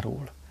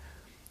magáról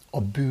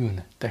a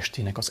bűn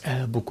testének, az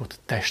elbukott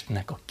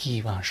testnek a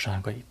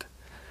kívánságait.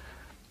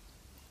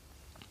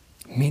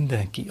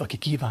 Mindenki, aki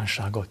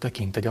kívánsággal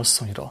tekint egy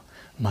asszonyra,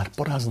 már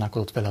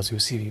paráználkodott vele az ő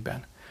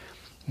szívében.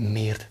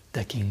 Miért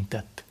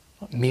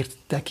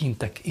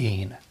tekintek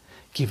én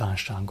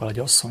kívánsággal egy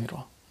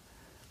asszonyra,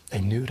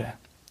 egy nőre,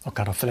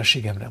 akár a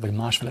feleségemre, vagy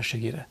más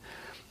feleségére?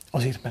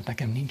 Azért, mert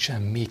nekem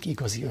nincsen még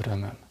igazi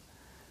örömöm.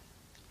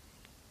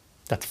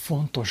 Tehát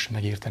fontos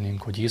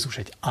megértenünk, hogy Jézus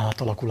egy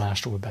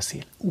átalakulásról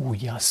beszél,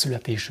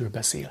 újjászületésről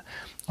beszél,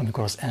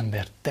 amikor az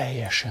ember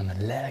teljesen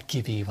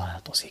lelkivé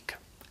változik.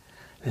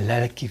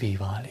 Lelkivé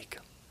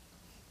válik.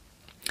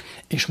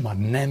 És már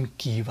nem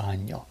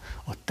kívánja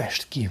a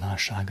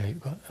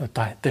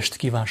test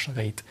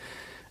kívánságait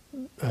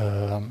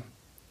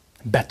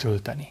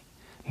betölteni.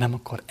 Nem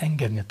akar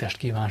engedni a test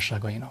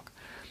kívánságainak,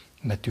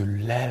 mert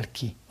ő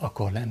lelki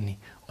akar lenni,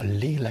 a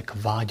lélek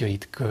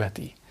vágyait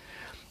követi,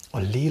 a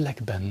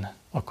lélekben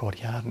akar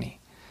járni,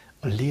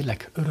 a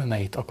lélek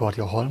örömeit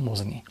akarja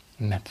halmozni,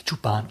 mert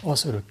csupán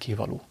az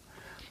örökkévaló.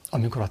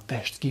 Amikor a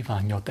test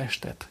kívánja a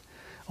testet,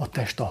 a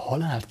test a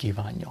halált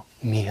kívánja.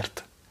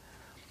 Miért?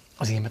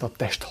 Azért, mert a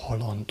test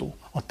halandó,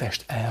 a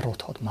test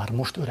elrothad, már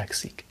most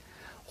öregszik.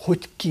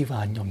 Hogy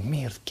kívánja,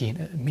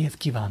 miért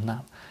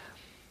kívánnám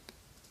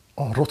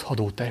a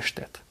rothadó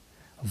testet?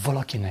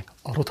 Valakinek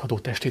a rothadó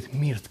testét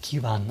miért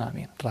kívánnám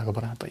én, drága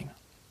barátaim?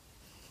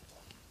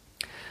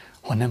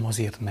 Ha nem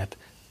azért, mert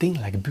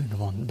tényleg bűn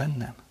van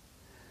bennem.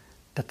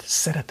 Tehát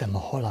szeretem a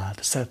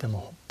halált, szeretem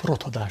a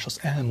rothadást, az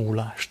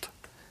elmúlást.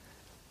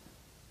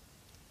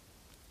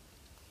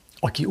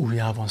 Aki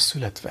újjá van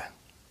születve,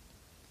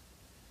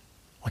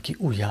 aki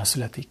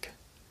újjászületik,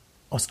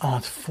 az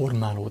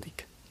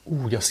átformálódik,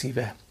 úgy a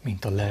szíve,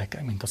 mint a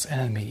lelke, mint az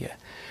elméje.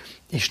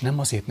 És nem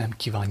azért nem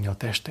kívánja a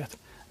testet,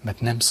 mert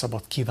nem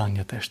szabad kívánni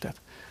a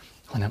testet,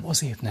 hanem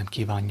azért nem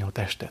kívánja a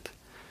testet,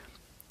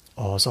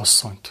 az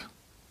asszonyt,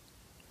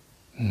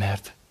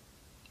 mert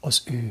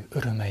az ő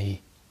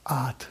örömei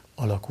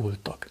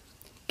átalakultak,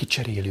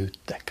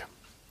 kicserélődtek.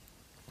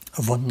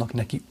 Vannak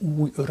neki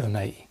új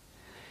örömei,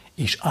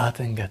 és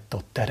átengedte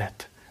a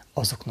teret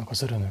azoknak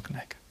az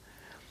örömöknek.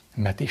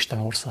 Mert Isten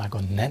országa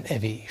nem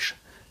evés,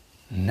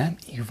 nem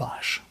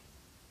ivás,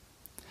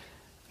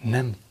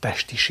 nem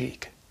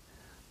testiség,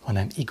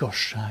 hanem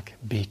igazság,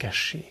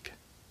 békesség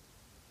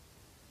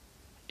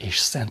és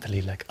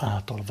Szentlélek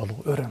által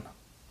való öröm.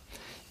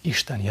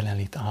 Isten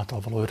jelenlét által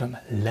való öröm,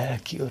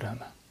 lelki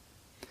öröm.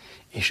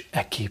 És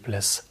ekképp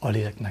lesz a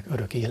léleknek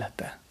örök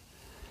élete,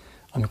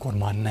 amikor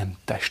már nem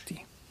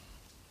testi.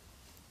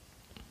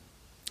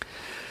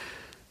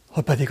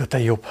 Ha pedig a te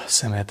jobb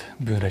szemed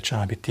bűnre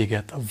csábít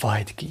téged,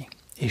 vájd ki,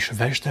 és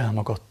vesd el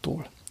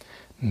magadtól,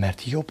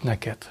 mert jobb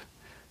neked,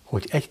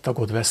 hogy egy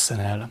tagod vesszen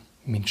el,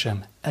 mint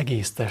sem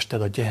egész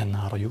tested a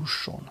gyehennára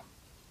jusson.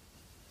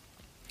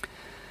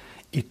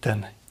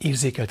 Itten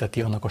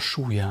érzékelteti annak a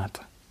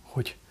súlyát,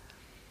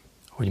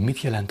 hogy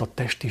mit jelent a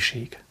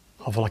testiség,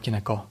 ha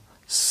valakinek a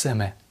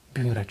szeme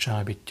bűnre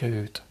csábítja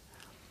őt.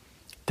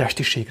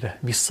 Testiségre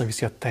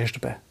visszaviszi a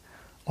testbe,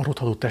 a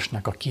rothadó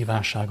testnek a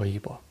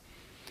kívánságaiba.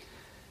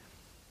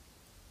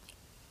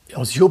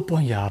 Az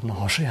jobban járna,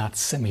 ha a saját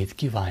szemét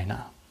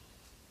kívánná,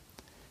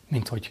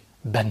 mint hogy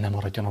benne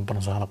maradjon abban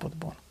az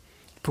állapotban.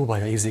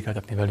 Próbálja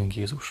érzékeltetni velünk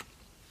Jézus,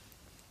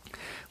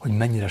 hogy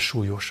mennyire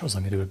súlyos az,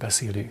 amiről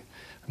beszél ő,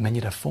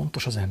 mennyire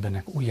fontos az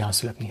embernek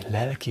újjászületni,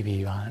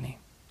 lelkivé válni.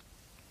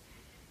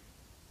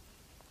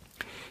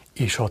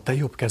 És ha a te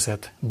jobb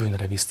kezed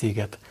bűnre visz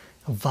téged,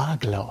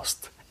 vágd le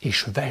azt,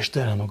 és vesd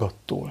el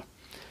magadtól,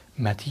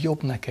 mert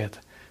jobb neked,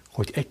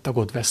 hogy egy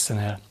tagod vesszen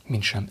el,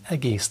 mint sem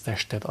egész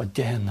tested a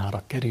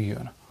gyehennára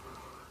kerüljön.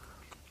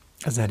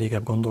 Ezen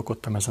régebb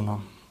gondolkodtam ezen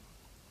a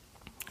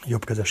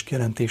jobbkezes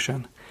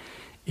kijelentésen,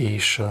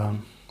 és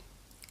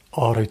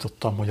arra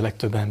jutottam, hogy a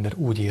legtöbb ember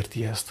úgy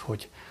érti ezt,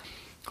 hogy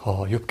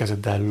ha jobb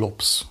kezeddel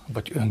lopsz,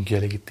 vagy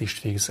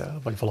önkielégítést végzel,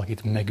 vagy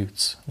valakit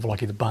megütsz,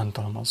 valakit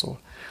bántalmazol,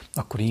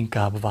 akkor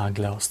inkább vágd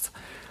le azt,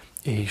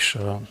 és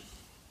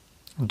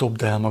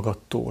dobd el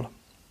magadtól,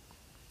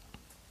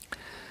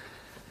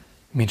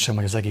 mint sem,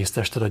 hogy az egész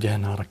tested a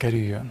gyehennára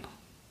kerüljön.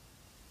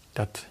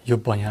 Tehát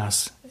jobban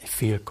jársz egy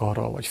fél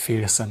karral, vagy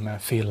fél szemmel,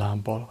 fél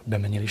lábbal,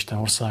 bemenjél Isten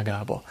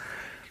országába,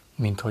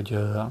 mint hogy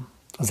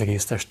az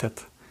egész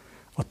testet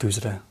a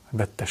tűzre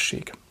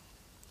vettessék.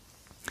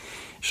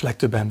 És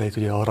legtöbb ember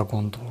ugye arra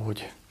gondol,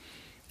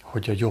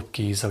 hogy a jobb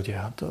kéze, ugye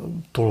hát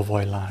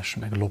tolvajlás,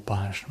 meg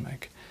lopás,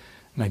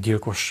 meg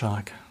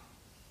gyilkosság,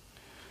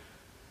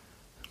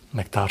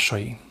 meg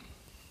társai.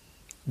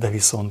 De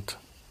viszont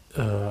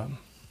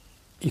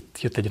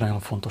itt jött egy nagyon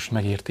fontos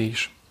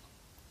megértés,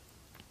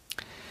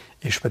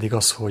 és pedig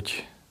az,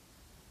 hogy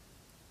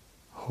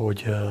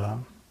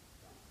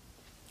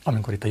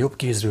amikor itt a jobb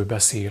kézről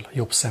beszél,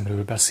 jobb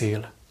szemről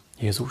beszél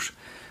Jézus,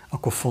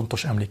 akkor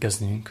fontos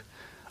emlékeznünk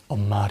a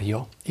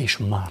Mária és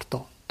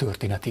Márta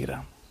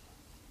történetére.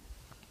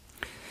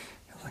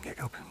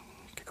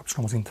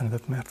 Kikapcsolom az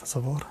internetet, mert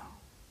zavar.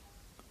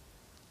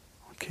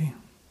 Oké.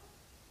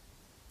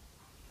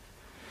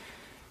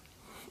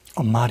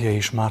 A Mária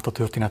és Márta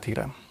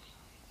történetére.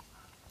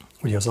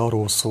 Ugye az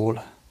arról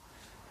szól,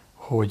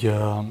 hogy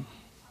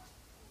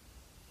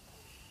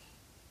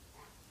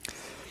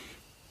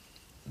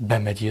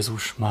bemegy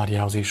Jézus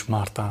Máriához és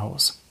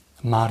Mártához.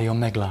 Mária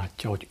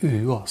meglátja, hogy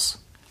ő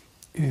az.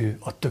 Ő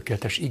a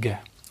tökéletes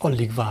ige.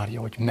 Alig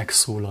várja, hogy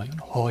megszólaljon,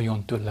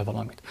 halljon tőle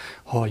valamit.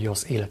 Hallja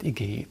az élet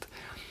igéjét.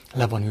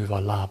 Le van ülve a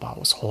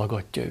lábához,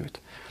 hallgatja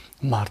őt.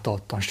 Márta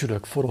ottan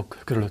sürög, forog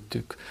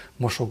körülöttük,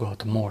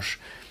 mosogat, mos,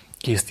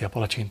 készíti a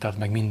palacsintát,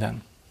 meg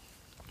minden.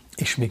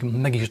 És még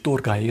meg is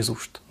dorgál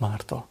Jézust,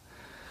 Márta,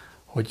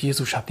 hogy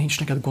Jézus, hát nincs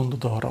neked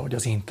gondod arra, hogy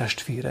az én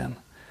testvérem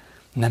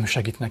nem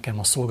segít nekem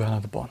a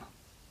szolgálatban.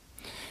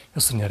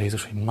 Azt mondja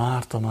Jézus, hogy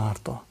Márta,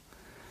 Márta,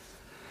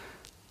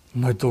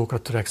 nagy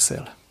dolgokra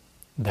törekszel,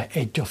 de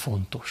egy a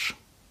fontos.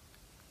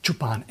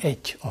 Csupán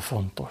egy a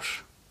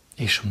fontos.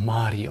 És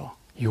Mária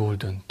jól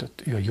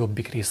döntött, ő a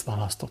jobbik részt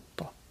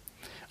választotta,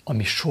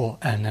 ami soha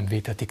el nem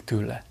vétetik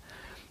tőle,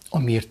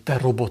 amiért te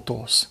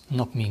robotolsz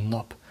nap mint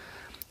nap,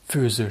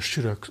 főzős,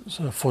 sürög,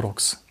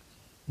 forogsz,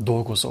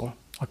 dolgozol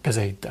a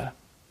kezeiddel.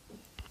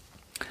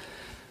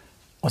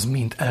 Az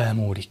mind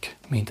elmúlik,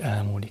 mind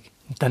elmúlik.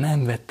 Te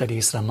nem vetted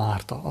észre,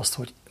 Márta, azt,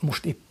 hogy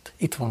most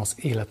itt van az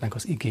életnek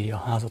az igéje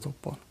a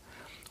házatokban,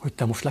 hogy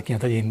te most le kéne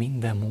tegyél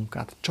minden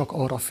munkát, csak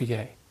arra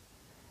figyelj,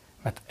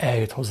 mert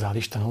eljött hozzád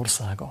Isten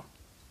országa.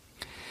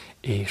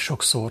 És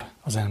sokszor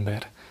az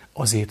ember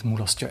azért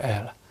mulasztja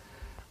el,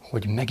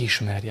 hogy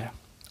megismerje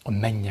a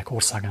mennyek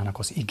országának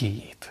az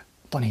igéjét,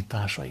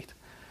 tanításait,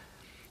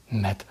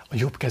 mert a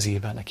jobb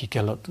kezével neki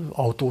kell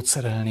autót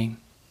szerelni,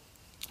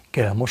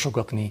 kell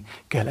mosogatni,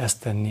 kell ezt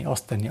tenni,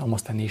 azt tenni,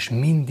 amazt tenni, és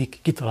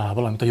mindig kitalál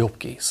valamit a jobb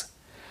kéz.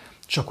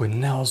 Csak hogy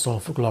ne azzal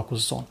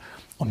foglalkozzon,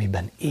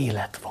 amiben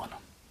élet van.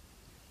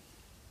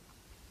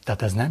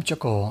 Tehát ez nem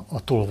csak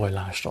a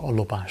tolvajlásra, a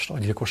lopásra, a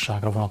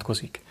gyilkosságra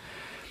vonatkozik,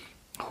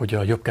 hogy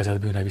a jobb kezed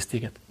bűnre visz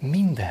téged.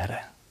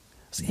 Mindenre.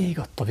 Az ég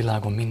adta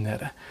világon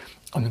mindenre.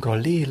 Amikor a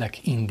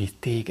lélek indít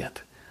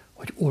téged,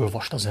 hogy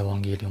olvasd az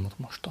evangéliumot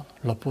mostan,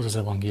 lapozd az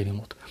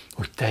evangéliumot,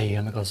 hogy te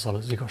él meg azzal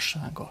az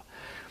igazsággal.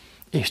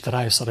 És te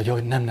rájössz arra,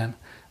 hogy nem,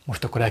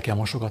 most akkor el kell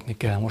mosogatni,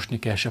 kell mosni,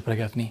 kell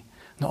sepregetni.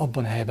 Na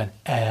abban a helyben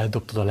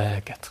eldobtad a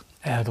lelket,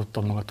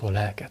 eldobtad magadtól a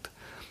lelket.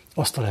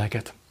 Azt a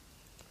lelket,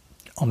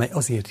 amely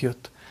azért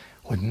jött,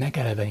 hogy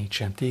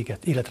megelevenítsen téged,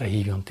 életre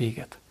hívjon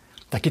téged.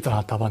 Te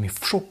kitaláltál valami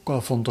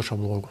sokkal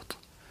fontosabb dolgot.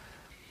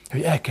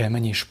 Hogy el kell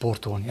menni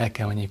sportolni, el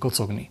kell menni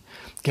kocogni,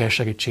 kell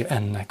segítsél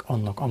ennek,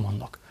 annak,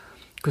 amannak.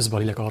 Közben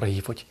a lélek arra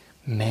hív, hogy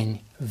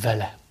menj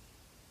vele.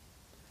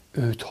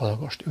 Őt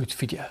hallgass, őt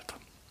figyeld.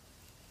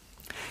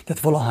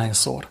 Tehát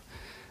valahányszor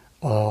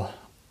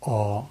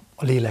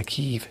a lélek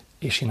hív,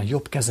 és én a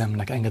jobb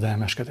kezemnek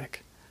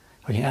engedelmeskedek,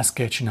 hogy én ezt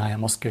kell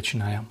csináljam, azt kell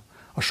csináljam,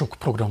 a sok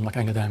programnak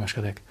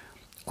engedelmeskedek,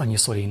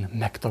 annyiszor én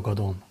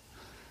megtagadom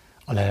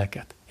a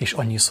lelket, és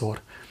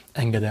annyiszor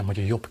engedem, hogy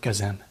a jobb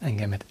kezem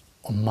engemet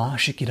a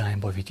másik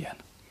irányba vigyen.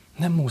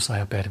 Nem muszáj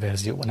a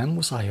perverzióba, nem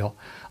muszáj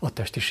a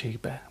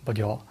testiségbe,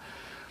 vagy a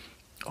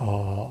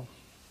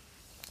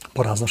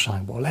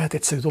paráznaságba. Lehet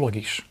egyszerű dolog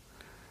is.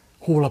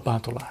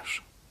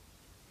 Hólapátolás.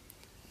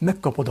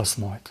 Megkapod azt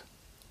majd,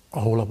 a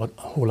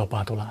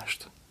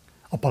hólapátolást,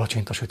 a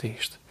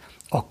palacsintasütést,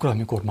 akkor,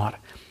 amikor már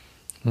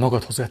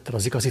magadhoz vetted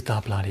az igazi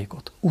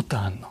táplálékot,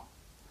 utána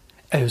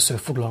először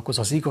foglalkozz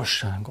az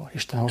igazsággal,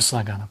 Isten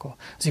országának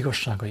az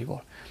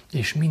igazságaival,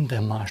 és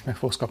minden más meg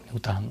fogsz kapni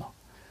utána.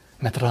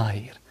 Mert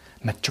ráér,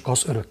 mert csak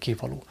az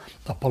örökkévaló.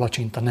 A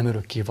palacsinta nem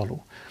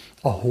örökkévaló.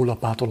 A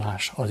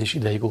hólapátolás az is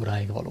ideig,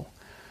 óráig való.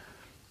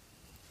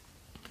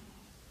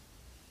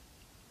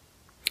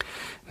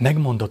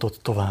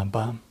 Megmondatott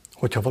továbbá,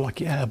 hogyha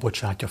valaki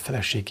elbocsátja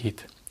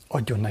feleségét,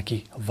 adjon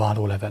neki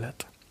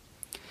vállólevelet.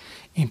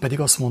 Én pedig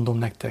azt mondom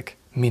nektek,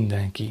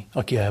 mindenki,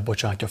 aki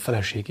elbocsátja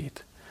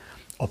feleségét,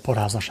 a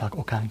paráznaság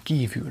okán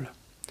kívül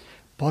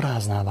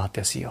paráznává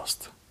teszi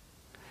azt.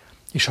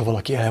 És ha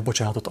valaki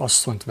elbocsátott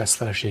asszonyt vesz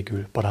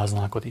feleségül,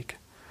 paráználkodik.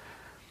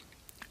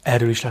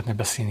 Erről is lehetne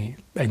beszélni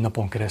egy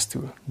napon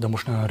keresztül, de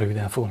most nagyon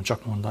röviden fogom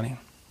csak mondani.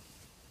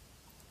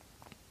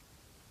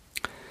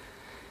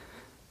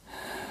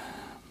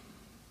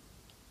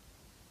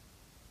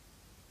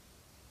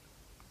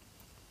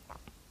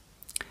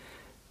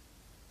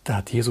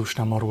 Tehát Jézus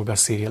nem arról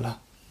beszél,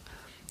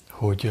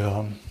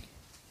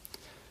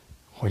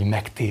 hogy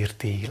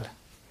megtértél,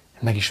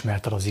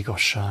 megismerted az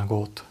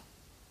igazságot,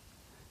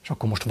 és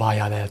akkor most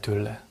váljál el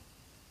tőle.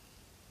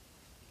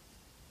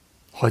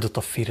 Hagyd ott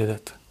a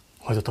férjedet,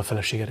 hagyd ott a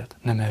feleségedet.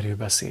 Nem erről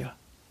beszél,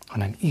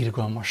 hanem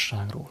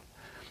irgalmasságról.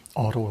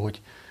 Arról,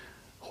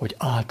 hogy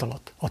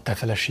általad a te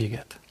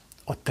feleséget,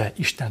 a te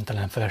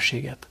istentelen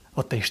feleséget,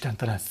 a te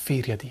istentelen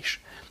férjed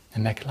is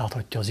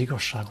megláthatja az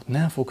igazságot.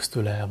 Nem fogsz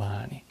tőle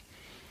elválni.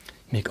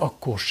 Még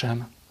akkor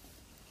sem,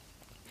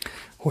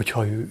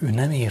 hogyha ő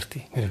nem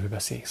érti, miről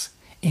beszélsz.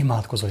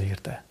 Imádkozol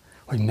érte,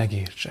 hogy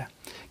megértse.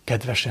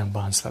 Kedvesen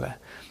bánsz vele.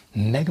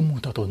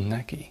 Megmutatod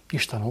neki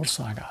Isten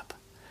országát.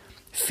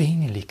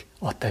 Fénylik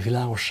a te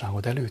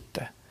világosságod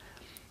előtte.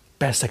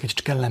 Persze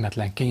kicsit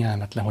kellemetlen,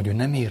 kényelmetlen, hogy ő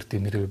nem érti,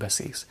 miről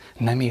beszélsz.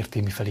 Nem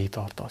érti, mifelé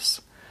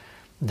tartasz.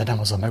 De nem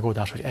az a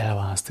megoldás, hogy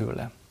elválsz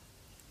tőle.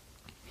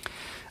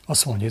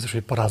 Azt mondja Jézus,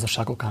 hogy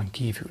paráznaság okán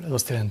kívül. Ez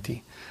azt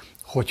jelenti,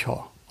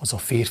 hogyha az a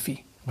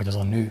férfi, vagy az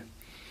a nő,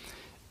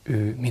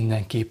 ő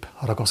mindenképp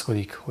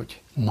ragaszkodik,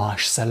 hogy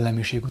más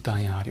szellemiség után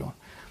járjon,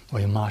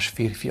 vagy más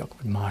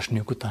férfiak, vagy más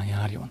nők után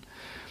járjon,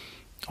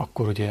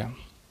 akkor ugye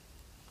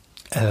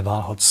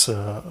elválhatsz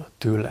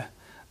tőle,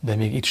 de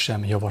még itt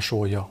sem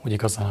javasolja, hogy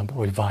igazából,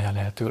 hogy váljál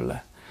el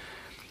tőle.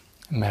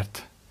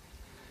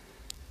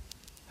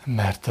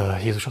 Mert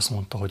Jézus azt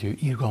mondta, hogy ő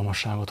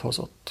irgalmasságot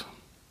hozott.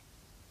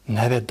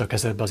 Ne vedd a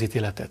kezedbe az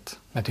ítéletet,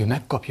 mert ő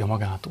megkapja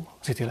magától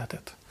az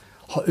ítéletet.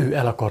 Ha ő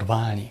el akar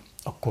válni,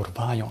 akkor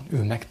váljon,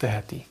 ő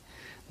megteheti,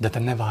 de te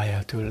ne válj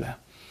el tőle,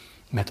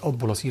 mert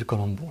abból az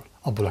irgalomból,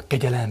 abból a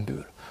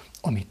kegyelemből,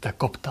 amit te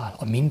kaptál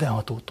a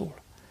mindenhatótól,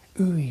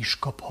 ő is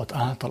kaphat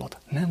általad,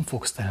 nem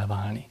fogsz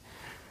elválni.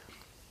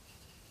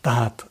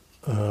 Tehát,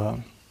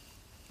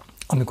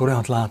 amikor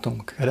olyat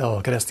látunk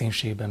a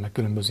kereszténységben, meg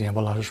különböző ilyen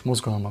vallásos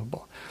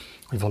mozgalmakban,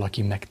 hogy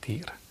valaki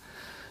megtér,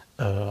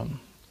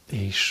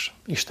 és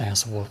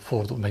Istenhez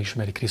fordul,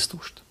 megismeri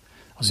Krisztust,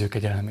 az ő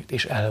kegyelmét,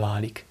 és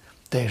elválik,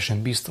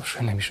 teljesen biztos,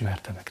 hogy nem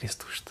ismerte meg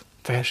Krisztust.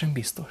 Teljesen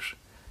biztos.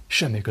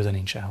 Semmi köze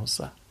nincsen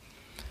hozzá.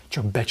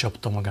 Csak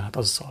becsapta magát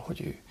azzal,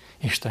 hogy ő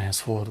Istenhez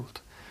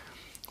fordult,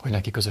 hogy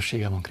neki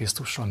közössége van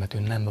Krisztussal, mert ő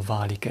nem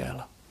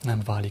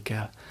válik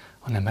el,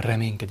 hanem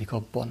reménykedik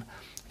abban,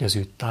 hogy az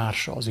ő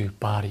társa, az ő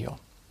párja,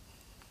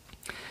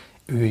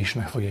 ő is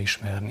meg fogja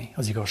ismerni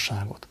az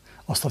igazságot,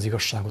 azt az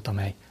igazságot,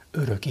 amely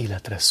örök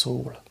életre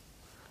szól,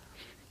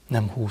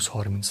 nem 20,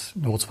 30,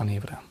 80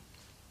 évre.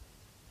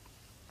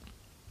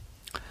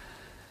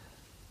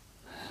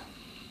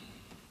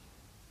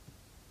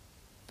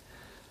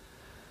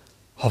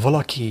 Ha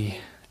valaki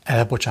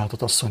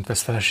elbocsátott asszonyt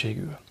vesz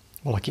feleségül,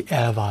 valaki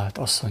elvált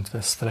asszonyt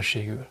vesz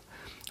feleségül,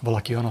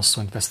 valaki olyan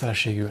asszonyt vesz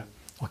feleségül,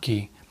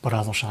 aki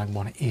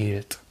paráznaságban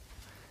élt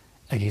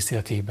egész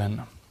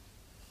életében,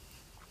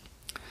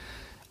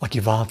 aki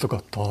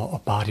váltogatta a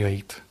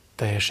párjait,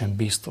 teljesen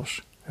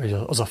biztos, hogy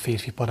az a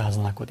férfi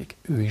paráználkodik,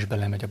 ő is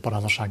belemegy a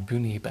paráznaság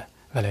bűnébe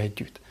vele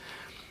együtt.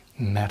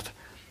 Mert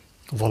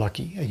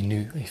valaki, egy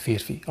nő, egy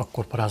férfi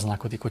akkor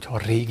paráználkodik, hogyha a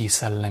régi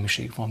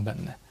szellemiség van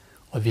benne,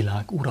 a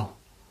világ ura,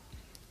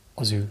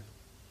 az ő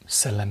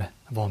szelleme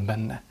van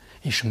benne,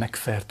 és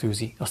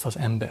megfertőzi azt az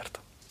embert.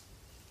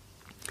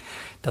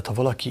 Tehát ha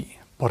valaki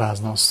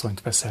parázna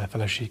asszonyt vesz el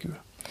feleségül,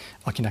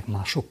 akinek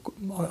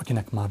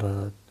már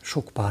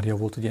sok párja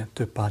volt, ugye,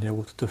 több párja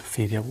volt, több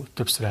férje volt,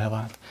 többször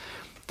elvált,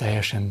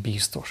 teljesen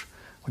biztos,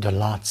 hogy a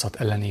látszat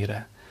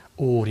ellenére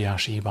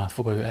óriási hibát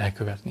fog ő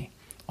elkövetni,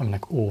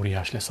 aminek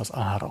óriás lesz az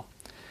ára.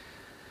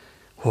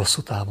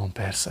 Hosszú távon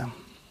persze.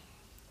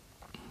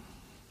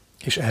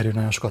 És erről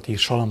nagyon sokat ír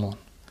Salamon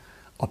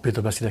a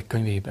példabeszédek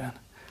könyvében,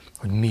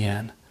 hogy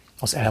milyen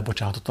az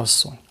elbocsátott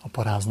asszony, a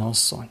parázna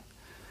asszony,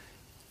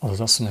 az az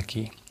asszony,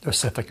 aki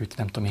összefeküdt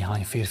nem tudom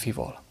hány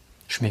férfival,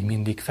 és még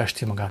mindig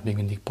festi magát, még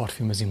mindig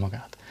parfümözi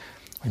magát,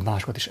 hogy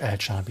másokat is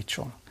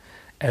elcsábítson.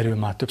 Erről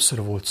már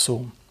többször volt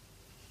szó,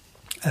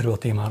 erről a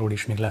témáról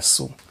is még lesz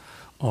szó,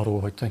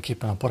 arról, hogy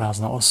tulajdonképpen a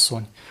parázna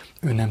asszony,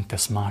 ő nem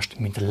tesz mást,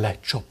 mint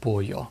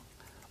lecsapolja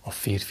a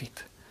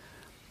férfit.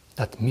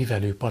 Tehát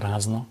mivel ő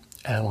parázna,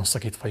 el van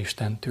szakítva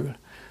Istentől,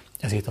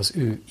 ezért az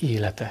ő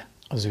élete,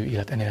 az ő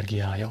élet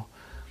energiája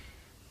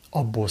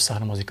abból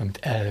származik, amit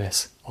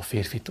elvesz a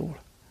férfitól.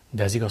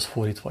 De ez igaz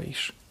fordítva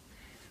is.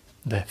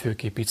 de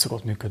főképp így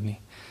szokott működni,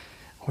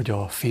 hogy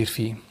a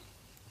férfi,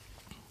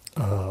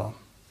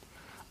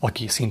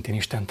 aki szintén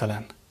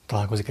istentelen,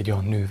 találkozik egy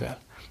olyan nővel,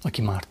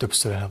 aki már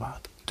többször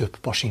elvált, több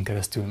pasin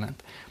keresztül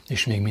ment,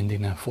 és még mindig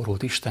nem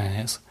fordult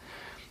Istenhez,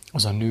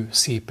 az a nő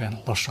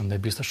szépen, lassan, de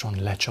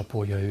biztosan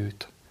lecsapolja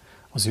őt,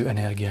 az ő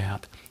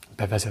energiáját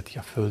bevezeti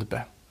a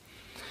földbe.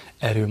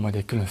 Erről majd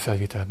egy külön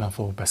felvételben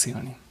fogok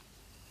beszélni.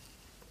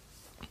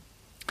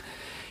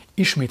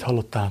 Ismét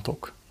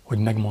hallottátok, hogy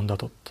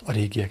megmondatott a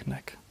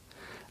régieknek: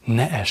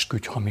 ne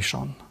esküdj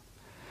hamisan,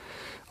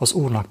 az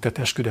Úrnak tett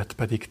esküdet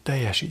pedig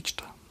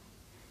teljesítsd.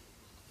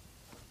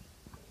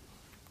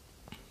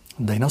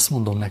 De én azt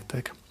mondom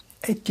nektek,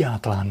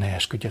 egyáltalán ne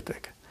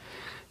esküdjetek,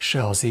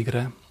 se az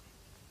égre,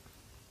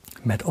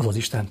 mert az az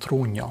Isten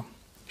trónja,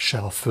 se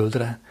a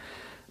földre,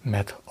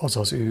 mert az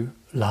az ő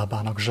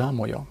lábának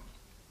zsámolja,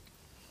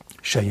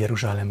 se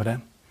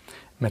Jeruzsálemre,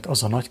 mert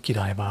az a nagy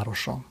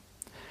királyvárosa.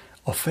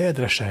 A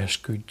fejedre se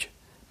esküdj,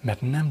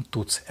 mert nem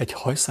tudsz egy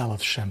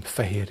hajszálat sem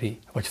fehérré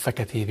vagy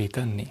feketévé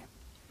tenni,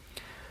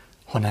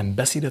 hanem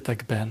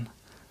beszédetekben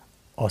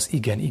az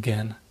igen,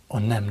 igen, a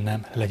nem,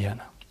 nem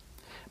legyen.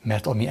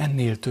 Mert ami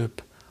ennél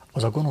több,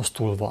 az a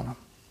gonosztól van.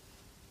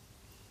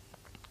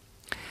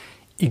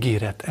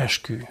 Ígéret,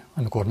 eskü,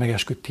 amikor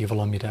megesküdtél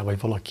valamire vagy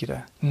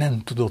valakire,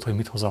 nem tudod, hogy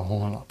mit hoz a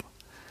holnap.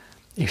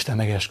 És te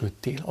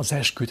megesküdtél, az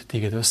esküt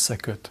téged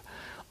összeköt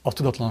a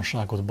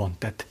tudatlanságodban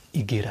tett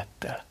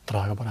ígérettel,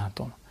 drága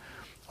barátom.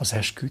 Az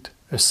esküt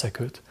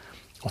összeköt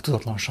a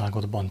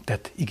tudatlanságodban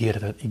tett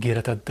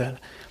ígéreteddel,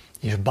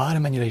 és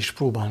bármennyire is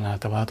próbálnál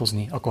te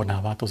változni,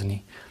 akarnál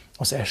változni,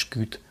 az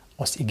esküt,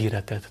 az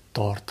ígéretet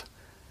tart,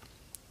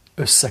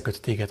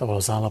 összeköt téged avval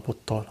az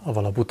állapottal,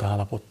 avval a buta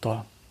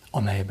állapottal,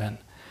 amelyben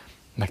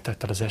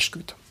megtetted az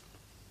esküt.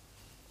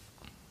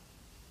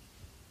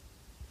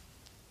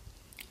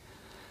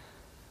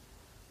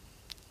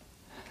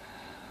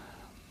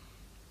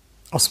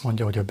 Azt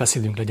mondja, hogy a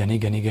beszédünk legyen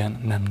igen,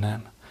 igen, nem,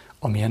 nem.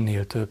 Ami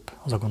ennél több,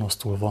 az a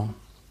gonosztól van.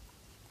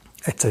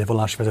 Egyszer egy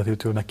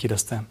vallásvezetőtől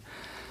megkérdeztem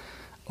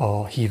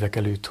a hívek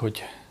előtt,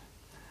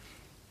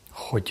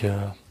 hogy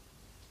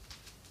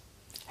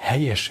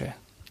helyese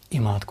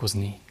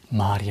imádkozni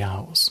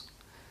Máriához,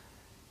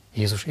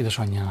 Jézus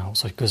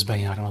édesanyjához, hogy közben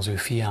járjon az ő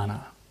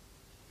fiánál.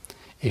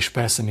 És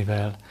persze,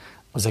 mivel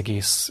az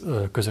egész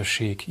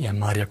közösség ilyen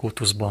Mária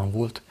kultuszban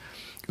volt,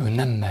 ő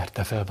nem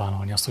merte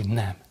felvállalni azt, hogy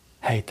nem,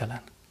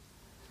 helytelen.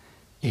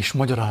 És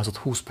magyarázott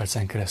 20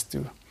 percen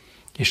keresztül,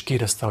 és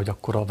kérdezte, hogy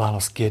akkor a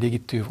válasz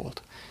kielégítő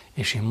volt.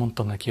 És én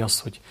mondtam neki azt,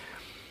 hogy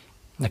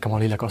nekem a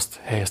lélek azt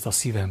helyezte a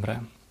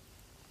szívemre,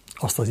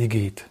 azt az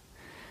igét,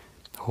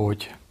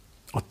 hogy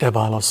a te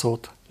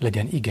válaszod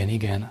legyen igen,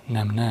 igen,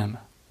 nem, nem.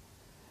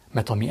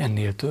 Mert ami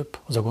ennél több,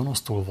 az a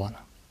gonosztól van.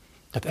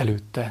 Tehát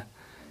előtte,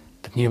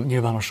 tehát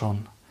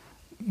nyilvánosan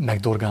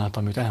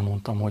megdorgáltam, amit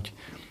elmondtam, hogy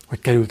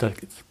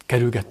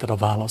kerülgetted a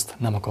választ,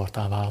 nem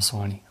akartál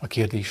válaszolni a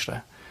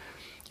kérdésre.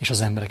 És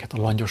az embereket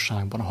a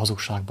langyosságban, a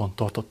hazugságban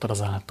tartottad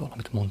azáltal,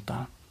 amit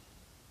mondtál.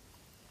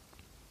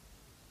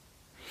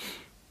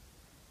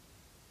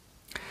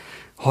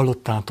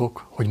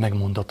 Hallottátok, hogy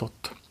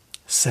megmondatott: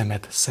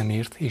 szemed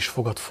szemért és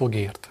fogad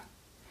fogért.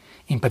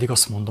 Én pedig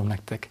azt mondom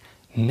nektek,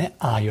 ne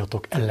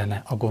álljatok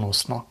ellene a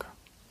gonosznak,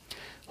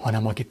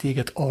 hanem aki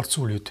téged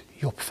arcul üt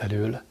jobb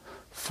felől,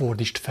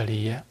 fordítsd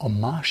feléje a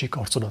másik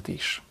arcodat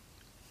is.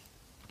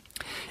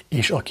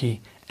 És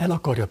aki el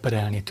akarja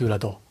perelni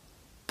tőled a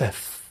te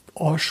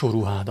alsó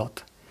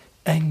ruhádat,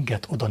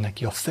 engedd oda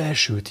neki a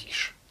felsőt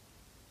is.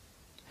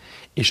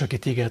 És aki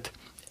téged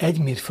egy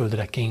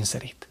mérföldre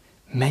kényszerít,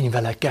 menj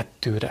vele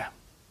 2-re.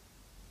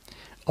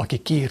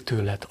 Aki kér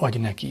tőled, adj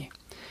neki,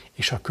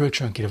 és ha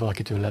kölcsönkér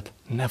valaki tőled,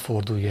 ne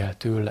fordulj el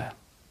tőle.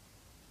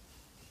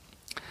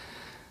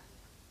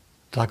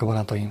 Drága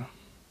barátaim,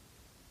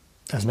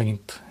 ez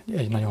megint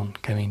egy nagyon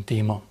kemény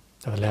téma,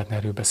 tehát lehetne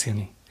erről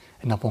beszélni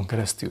egy napon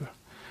keresztül.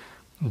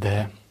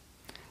 De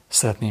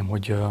szeretném,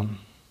 hogy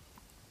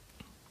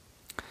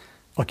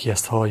aki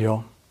ezt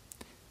hallja,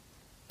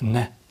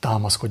 ne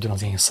támaszkodjon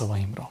az én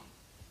szavaimra.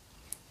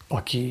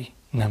 Aki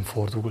nem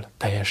fordul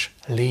teljes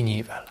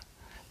lényével,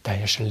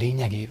 teljes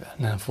lényegével,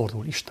 nem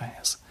fordul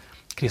Istenhez,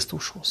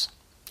 Krisztushoz,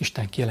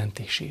 Isten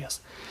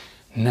kijelentéséhez,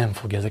 nem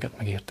fogja ezeket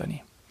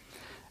megérteni.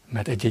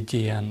 Mert egy-egy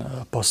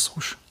ilyen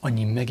passzus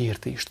annyi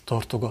megértést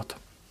tartogat,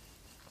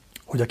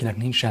 hogy akinek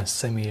nincsen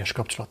személyes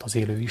kapcsolat az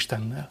élő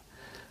Istennel,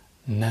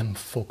 nem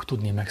fog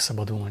tudni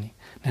megszabadulni,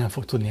 nem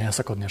fog tudni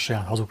elszakadni a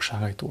saját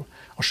hazugságaitól,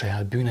 a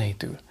saját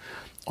bűneitől.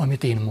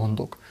 Amit én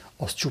mondok,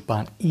 az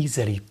csupán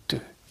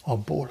ízelítő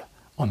abból,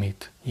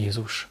 amit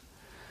Jézus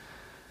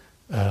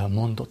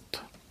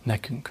mondott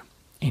nekünk.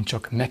 Én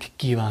csak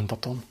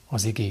megkívántatom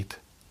az igét,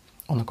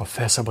 annak a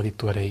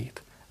felszabadító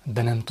erejét,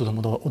 de nem tudom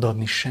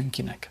odaadni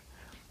senkinek.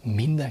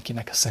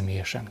 Mindenkinek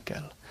személyesen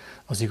kell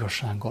az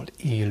igazsággal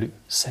élő,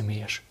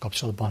 személyes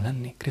kapcsolatban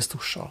lenni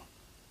Krisztussal.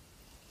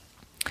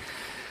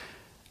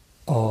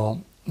 A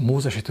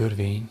mózesi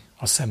törvény,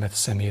 a szemed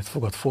szemét,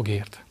 fogad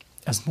fogért,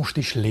 ez most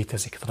is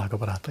létezik, drága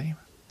barátaim.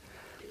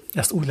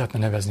 Ezt úgy lehetne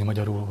nevezni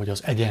magyarul, hogy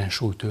az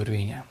egyensúly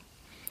törvénye.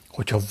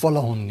 Hogyha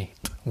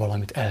valahonnét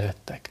valamit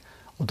elvettek,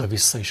 oda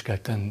vissza is kell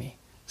tenni.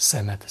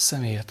 Szemet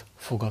szemért,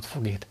 fogad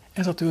fogét.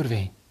 Ez a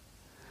törvény.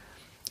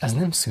 Ez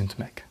nem szűnt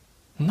meg.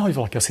 Nehogy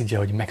valaki azt higgye,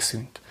 hogy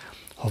megszűnt.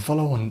 Ha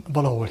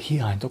valahol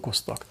hiányt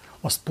okoztak,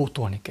 azt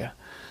pótolni kell.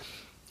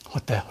 Ha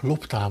te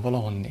loptál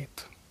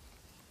valahonnét,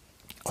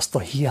 azt a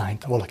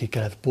hiányt valaki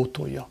kellett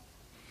pótolja.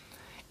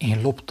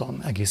 Én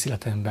loptam egész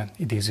életemben,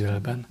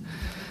 idézőjelben.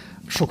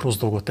 Sok rossz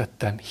dolgot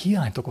tettem,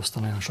 hiányt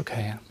okoztam nagyon sok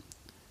helyen.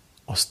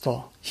 Azt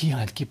a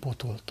hiányt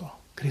kipótolta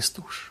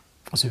Krisztus,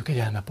 az ő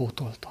kegyelme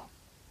pótolta.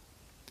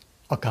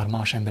 Akár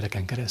más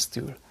embereken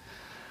keresztül,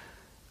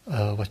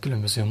 vagy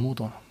különböző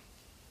módon.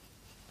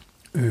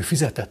 Ő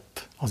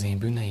fizetett az én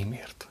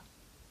bűneimért.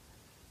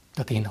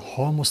 Tehát én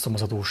halmoztam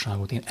az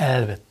adósságot, én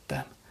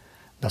elvettem,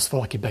 de azt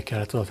valaki be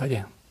kellett oda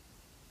tegyen.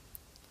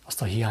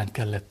 Azt a hiányt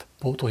kellett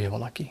pótolja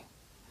valaki.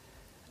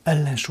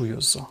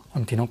 Ellensúlyozza,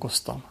 amit én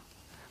okoztam.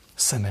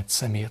 Szemet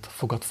szemért,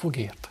 fogad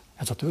fogért.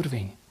 Ez a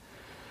törvény.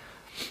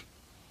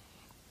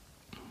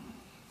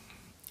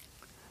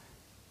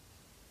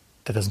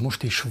 Tehát ez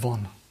most is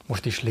van,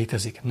 most is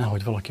létezik.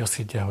 Nehogy valaki azt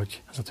higgye,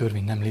 hogy ez a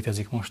törvény nem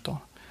létezik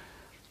mostan.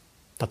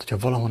 Tehát,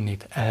 hogyha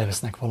valahonnét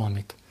elvesznek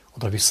valamit,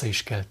 oda vissza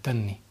is kell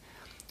tenni.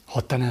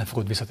 Ha te nem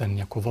fogod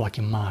visszatenni, akkor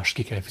valaki más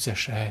ki kell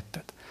fizesse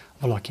helyettet.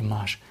 Valaki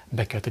más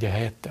be kell tegye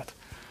helyettet.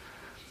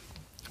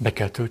 Be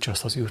kell töltse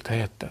azt az űrt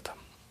helyettet.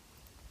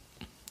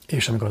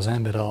 És amikor az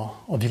ember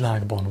a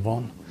világban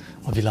van,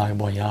 a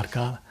világban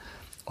járkál,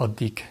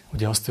 addig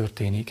ugye az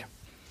történik,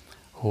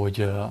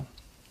 hogy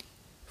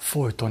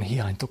folyton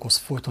hiányt okoz,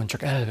 folyton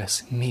csak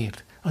elvesz.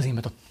 Miért? Azért,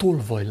 mert a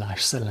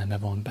tolvajlás szelleme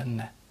van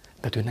benne.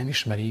 Mert ő nem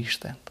ismeri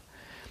Istent.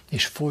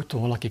 És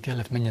folyton valaki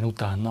kellett menjen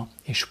utána,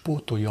 és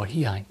pótolja a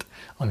hiányt,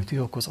 amit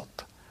ő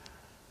okozott.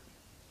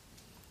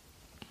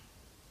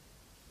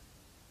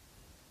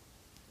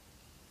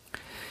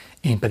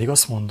 Én pedig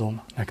azt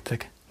mondom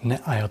nektek, ne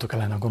álljatok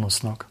ellen a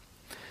gonosznak,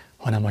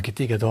 hanem aki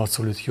téged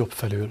arcol üt jobb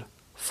felől,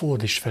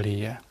 fordíts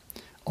feléje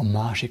a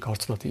másik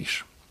arcodat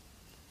is.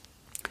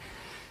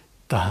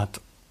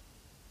 Tehát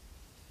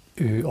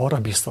ő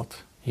arra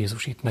biztat,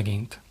 Jézus itt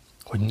megint,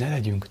 hogy ne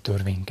legyünk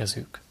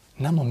törvénykezők.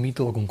 Nem a mi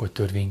dolgunk, hogy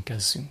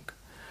törvénykezzünk.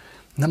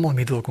 Nem a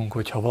mi dolgunk,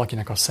 hogy ha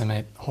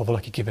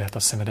valaki kivert a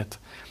szemedet,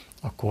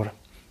 akkor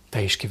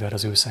te is kiver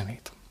az ő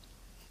szemét.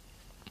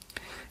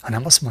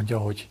 Hanem azt mondja,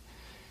 hogy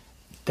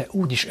te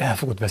úgyis el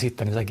fogod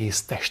veszíteni az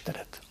egész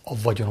testedet,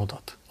 a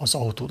vagyonodat, az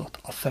autódat,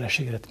 a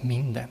feleségedet,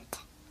 mindent,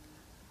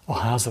 a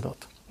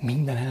házadat,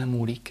 minden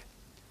elmúlik,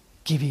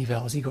 kivéve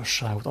az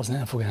igazságot, az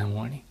nem fog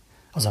elmúlni,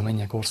 az a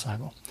mennyek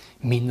országa.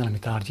 Minden, ami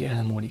tárgyi,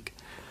 elmúlik.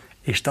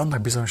 És te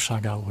annak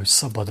bizonyságául, hogy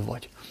szabad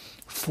vagy,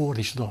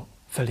 fordítsd oda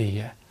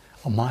feléje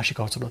a másik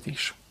arcodat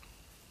is.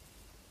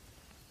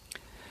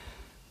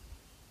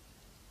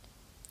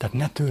 Tehát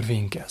ne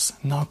törvénykezz,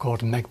 ne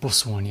akard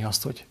megbosszulni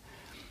azt,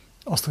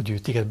 hogy ő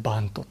téged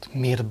bántott.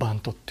 Miért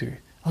bántott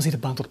ő? Azért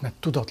bántott, mert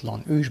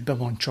tudatlan, ő is be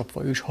van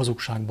csapva, ő is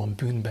hazugságban,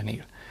 bűnben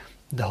él.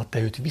 De ha te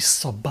őt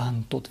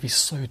visszabántod,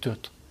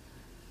 visszaütöd,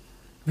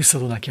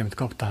 visszadod neki, amit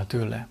kaptál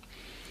tőle,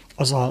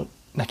 azzal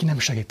neki nem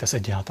segítesz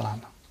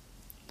egyáltalán.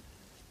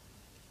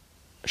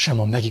 Sem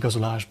a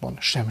megigazolásban,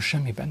 sem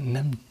semmiben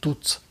nem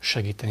tudsz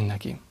segíteni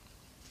neki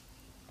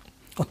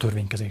a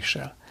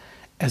törvénykezéssel.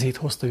 Ezért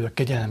hozta ő a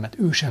kegyelmet,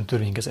 ő sem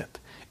törvénykezett.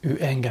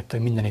 Ő engedte,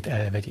 hogy mindenit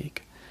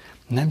elvegyék.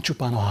 Nem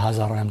csupán a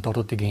házára nem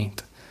tartott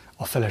igényt,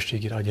 a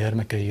feleségére, a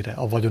gyermekeire,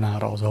 a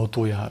vagyonára, az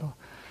autójára,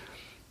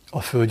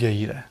 a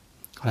földjeire,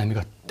 hanem még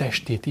a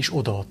testét is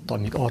odaadta,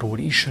 még arról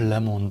is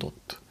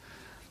lemondott.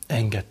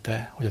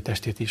 Engedte, hogy a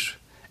testét is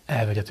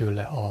elvegye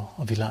tőle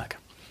a világ.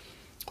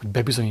 Hogy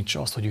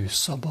bebizonyítsa azt, hogy ő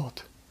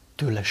szabad,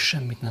 tőle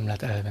semmit nem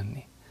lehet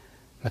elvenni,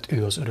 mert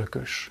ő az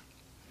örökös.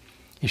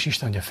 És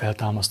Isten ugye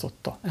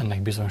feltámasztotta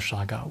ennek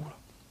bizonyságául,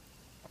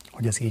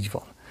 hogy ez így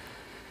van.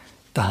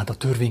 Tehát a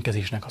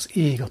törvénykezésnek az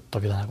ég adta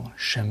világon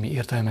semmi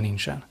értelme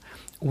nincsen.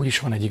 Úgyis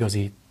van egy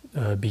igazi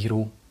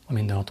bíró, a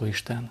mindenható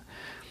Isten,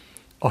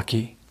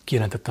 aki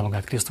kijelentette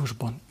magát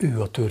Krisztusban,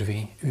 ő a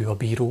törvény, ő a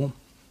bíró,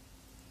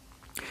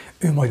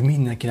 ő majd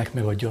mindenkinek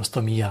megadja azt,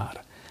 ami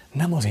jár.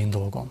 Nem az én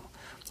dolgom,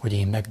 hogy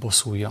én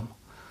megboszuljam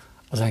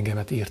az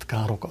engemet ért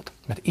károkat,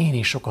 mert én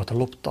is sokat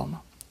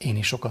loptam, én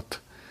is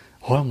sokat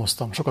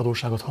halmoztam, sok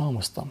adósságot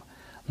halmoztam.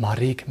 Már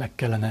rég meg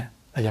kellene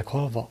legyek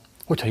halva,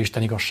 hogyha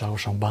Isten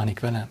igazságosan bánik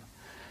velem,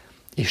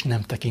 és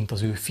nem tekint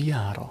az ő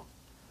fiára,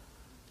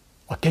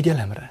 a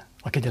kegyelemre,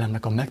 a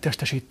kegyelemnek a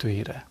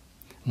megtestesítőjére.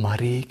 Már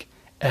rég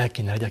el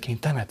kéne legyek én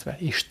temetve,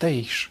 és te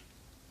is.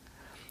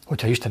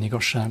 Hogyha Isten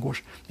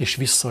igazságos, és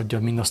visszaadja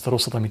mindazt a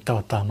rosszat, amit te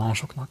adtál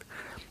másoknak,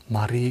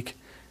 már rég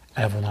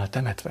el volnál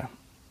temetve.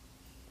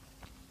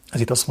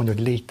 Ezért azt mondja,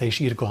 hogy légy te is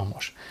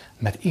irgalmas,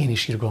 mert én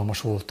is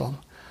irgalmas voltam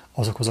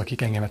azokhoz,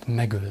 akik engemet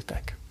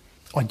megöltek.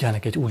 Adjál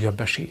neki egy újabb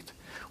esélyt,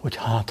 hogy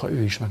hát, ha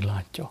ő is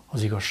meglátja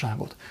az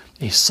igazságot,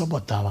 és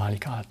szabaddá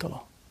válik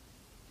általa.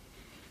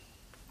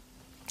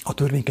 A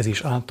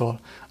törvénykezés által,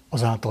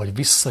 azáltal, hogy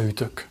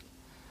visszaütök,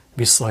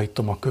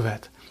 visszahajtom a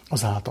követ,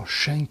 azáltal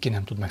senki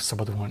nem tud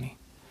megszabadulni.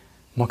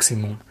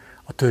 Maximum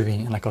a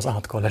törvénynek az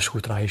átka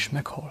lesújt rá is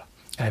meghal.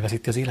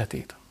 elveszíti az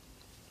életét.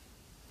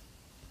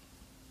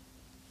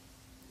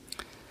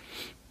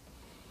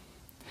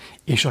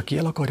 És aki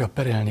el akarja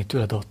perelni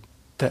tőled a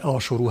te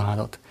alsó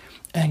ruhádat,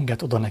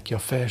 engedd oda neki a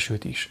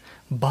felsőt is.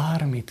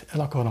 Bármit el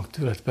akarnak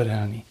tőled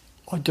perelni,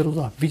 adjad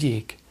oda,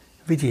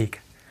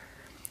 vigyék.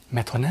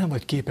 Mert ha nem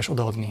vagy képes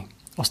odaadni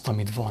azt,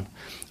 amit van,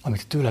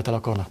 amit tőled el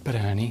akarnak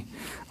perelni,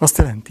 azt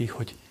jelenti,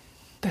 hogy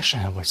te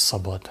sem vagy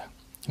szabad.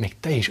 Még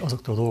te is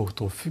azoktól a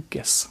dolgoktól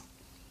függesz.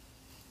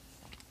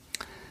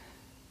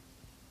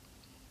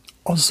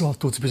 Azzal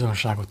tudsz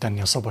bizonyságot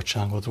tenni a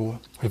szabadságodról,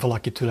 hogy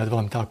valaki tőled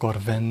valamit el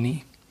akar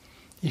venni,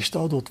 és te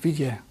adott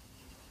vigye,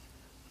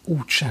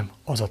 úgysem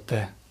az a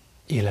te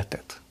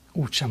életed,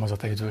 úgysem az a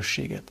te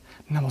üdvösséged,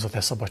 nem az a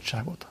te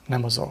szabadságod,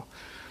 nem az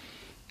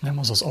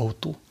az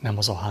autó, nem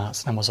az a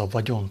ház, nem az a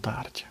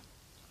vagyontárgy.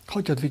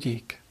 Hagyjad,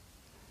 vigyék,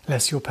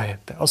 lesz jobb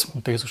helyette. Azt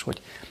mondta Jézus,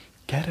 hogy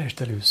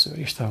keresd először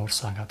Isten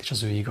országát és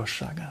az ő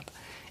igazságát,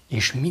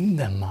 és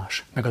minden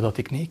más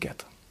megadatik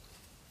néked,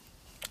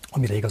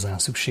 amire igazán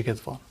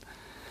szükséged van.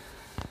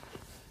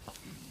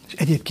 És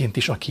egyébként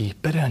is, aki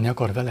perelni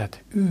akar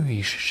veled, ő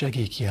is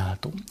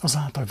segélykiáltó.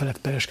 Azáltal veled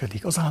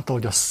pereskedik, azáltal,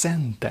 hogy a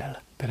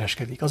Szenttel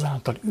pereskedik,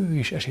 azáltal ő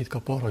is esélyt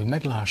kap arra, hogy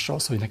meglássa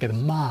azt, hogy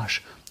neked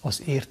más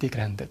az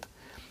értékrended.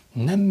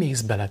 Nem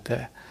mész bele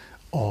te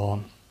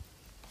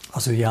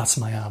az ő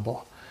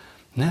játszmájába,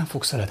 nem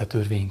fogsz vele te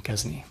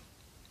törvénykezni,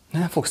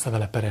 nem fogsz te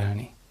vele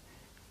perelni.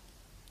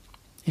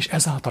 És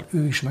ezáltal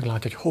ő is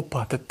meglátja, hogy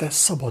hoppá, te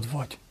szabad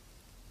vagy.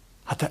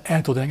 Hát te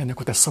el tudod engedni,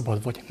 akkor te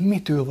szabad vagy.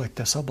 Mitől vagy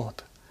te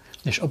szabad?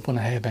 És abban a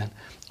helyben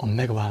a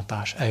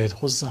megváltás eljött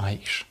hozzá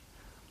is.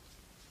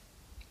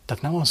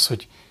 Tehát nem az,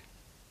 hogy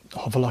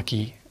ha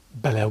valaki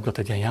beleugrat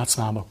egy ilyen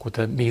játszmába, akkor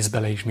te mész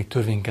bele és még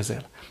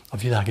törvénykezel a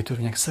világi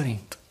törvények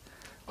szerint,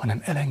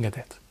 hanem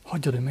elengeded,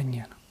 hagyjad, hogy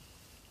menjen.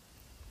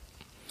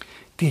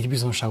 Tégy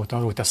bizonságot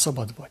arról, hogy te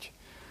szabad vagy.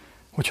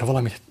 Hogyha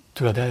valamit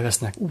tőled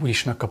elvesznek, úgy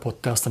is megkapod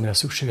te azt, amire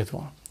szükséged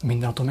van.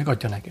 Mindentől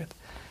megadja neked,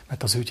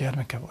 mert az ő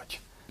gyermeke vagy.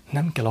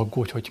 Nem kell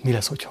aggódj, hogy mi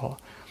lesz, hogyha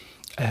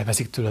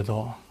elveszik tőled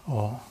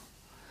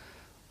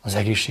az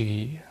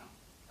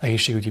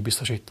egészségügyi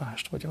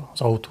biztosítást, vagy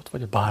az autót,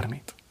 vagy a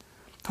bármit.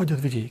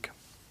 Hagyjad, vigyék.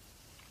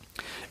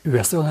 Ő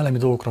ezt olyan elemi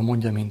dolgokra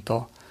mondja, mint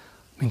a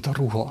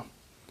ruha.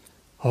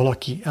 Ha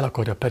valaki el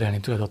akarja perelni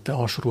tőled a te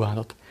alsó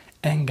ruhádat,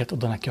 engedd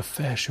oda neki a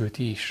felsőt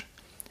is.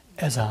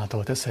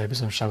 Ezáltal teszel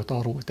bizonyságot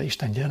arról, hogy te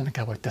Isten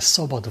gyermeke vagy, te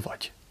szabad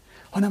vagy.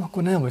 Ha nem,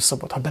 akkor nem vagy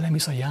szabad. Ha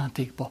belemész a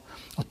játékba,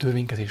 a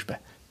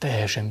törvénykezésbe,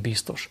 teljesen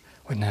biztos,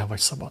 hogy nem vagy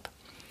szabad.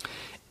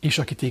 És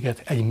aki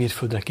téged egy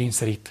mérföldre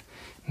kényszerít,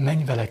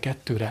 menj vele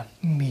kettőre.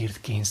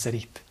 Miért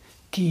kényszerít?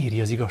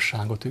 Kéri az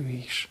igazságot ő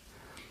is.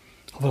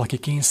 Ha valaki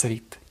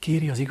kényszerít,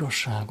 kéri az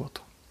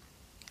igazságot.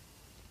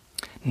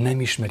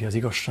 Nem ismeri az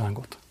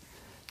igazságot.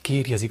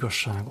 Kéri az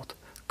igazságot.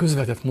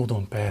 Közvetett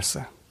módon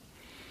persze.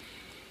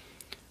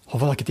 Ha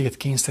valaki téged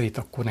kényszerít,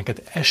 akkor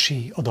neked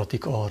esély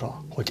adatik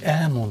arra, hogy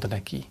elmondd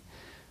neki,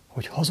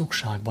 hogy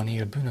hazugságban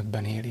él,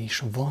 bűnökben él,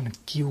 és van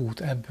kiút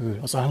ebből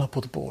az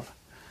állapotból.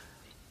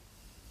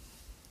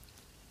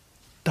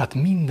 Tehát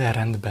minden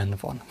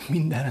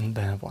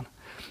rendben van.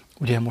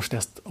 Ugye most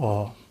ezt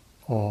a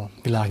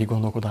világi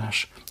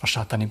gondolkodás, a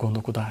sátáni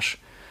gondolkodás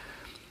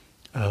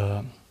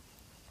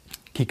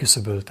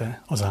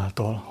kiküszöbölte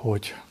azáltal,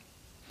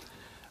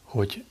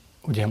 hogy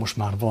ugye most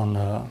már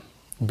van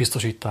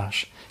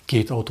biztosítás,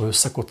 2 autó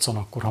összekoccan,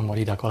 akkor hamar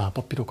írják alá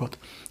papírokat,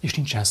 és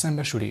nincsen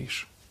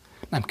szembesülés.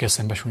 Nem kell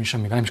szembesülni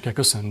semmivel, nem is kell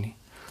köszönni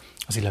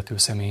az illető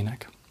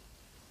személynek.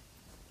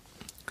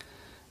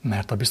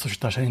 Mert a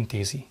biztosítás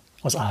elintézi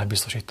az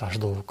álbiztosítás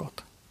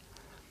dolgokat.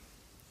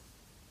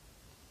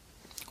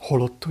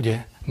 Holott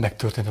ugye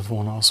megtörténhet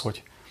volna az,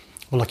 hogy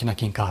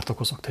valakinek én kárt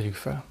okozok, tegyük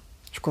fel.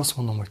 És akkor azt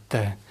mondom, hogy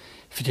te,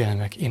 figyelj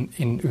meg,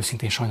 én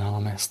őszintén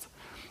sajnálom ezt,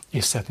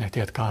 és szeretnék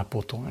téged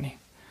kárpótolni.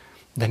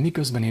 De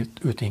miközben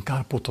őt én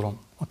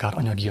kárpótolom, akár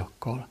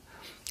anyagiakkal,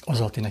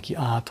 azáltal én neki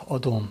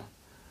átadom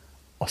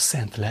a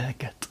szent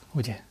lelket,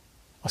 ugye?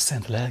 A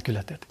szent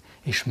lelkületet,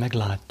 és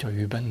meglátja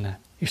ő benne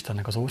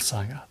Istennek az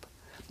országát,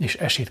 és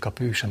esélyt kap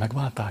ő is a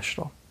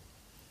megváltásra.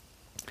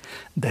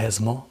 De ez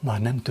ma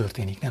már nem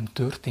történik, nem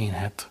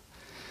történhet.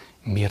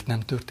 Miért nem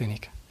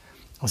történik?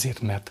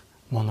 Azért, mert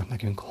vannak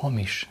nekünk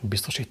hamis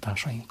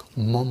biztosításaink,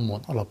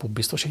 mammon alapú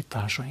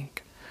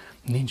biztosításaink.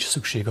 Nincs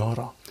szükség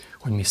arra,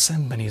 hogy mi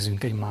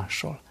szembenézünk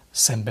egymással,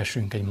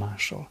 szembesünk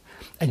egymással,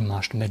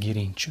 egymást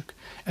megérintsük,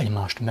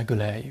 egymást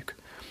megöleljük,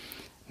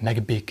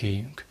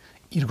 megbékéljünk,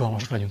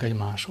 irgalmasak legyünk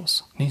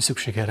egymáshoz. Nincs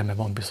szükség erre, mert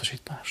van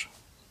biztosítás.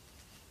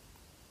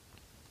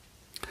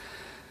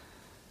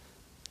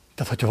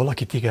 Tehát, hogyha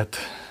valaki téged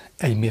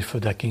egy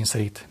mérfölddel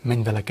kényszerít,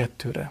 menj vele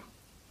 2-re.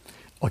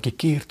 Aki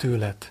kér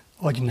tőled,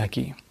 adj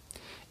neki,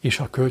 és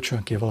ha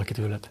kölcsön kér valaki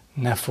tőled,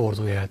 ne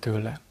fordulj el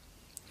tőle.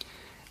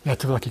 Lehet,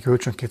 hogy valaki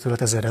kölcsön kér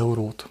tőled 1000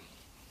 eurót,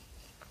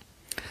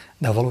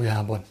 de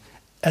valójában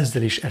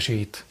ezzel is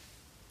esélyt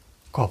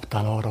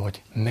kaptál arra,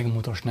 hogy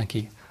megmutass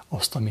neki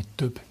azt, amit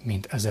több,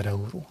 mint 1000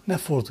 euró. Ne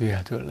fordulj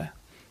el tőle.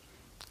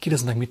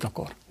 Kérdezd meg, mit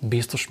akar.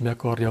 Biztos, meg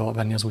akarja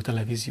venni az új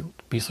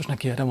televíziót. Biztos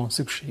neki erre van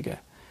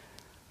szüksége.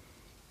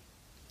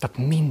 Tehát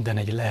minden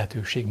egy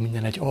lehetőség,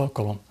 minden egy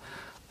alkalom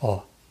a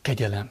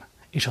kegyelem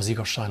és az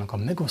igazságnak a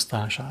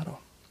megosztására,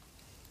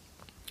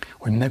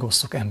 hogy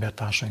megosszuk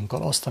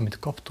embertársainkkal azt, amit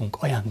kaptunk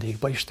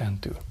ajándékba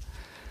Istentől.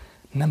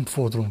 Nem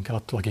fordulunk el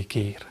attól, aki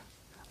kér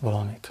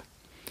valamit.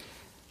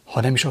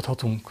 Ha nem is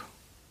adhatunk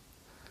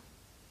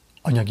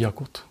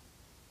anyagiakot,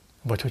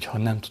 vagy hogyha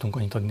nem tudunk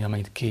annyit adni,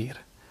 amennyit kér,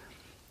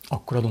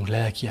 akkor adunk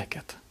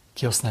lelkieket,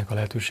 kihasználjuk a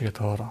lehetőséget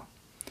arra,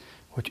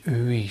 hogy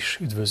ő is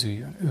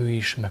üdvözüljön, ő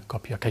is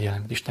megkapja a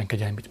kegyelmet, Isten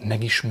kegyelmét,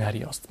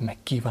 megismerje azt,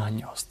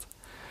 megkívánja azt.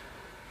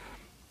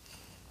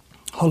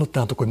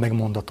 Hallottátok, hogy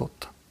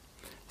megmondatott,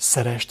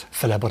 szeresd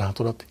fele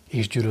barátodat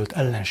és gyűlöld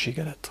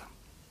ellenségedet.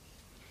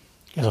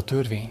 Ez a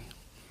törvény.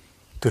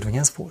 Törvény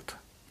ez volt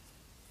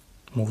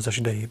Mózes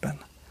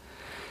idejében.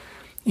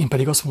 Én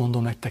pedig azt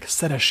mondom nektek,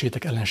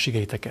 szeressétek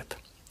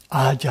ellenségeiteket,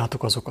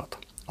 áldjátok azokat,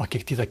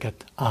 akik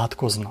titeket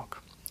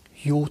átkoznak,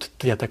 jót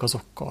tegyetek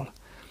azokkal,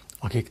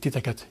 akik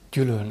titeket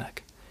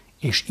gyűlölnek,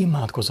 és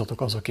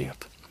imádkozzatok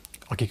azokért,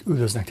 akik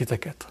üldöznek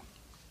titeket.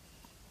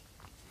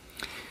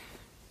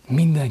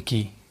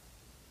 Mindenki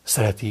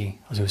szereti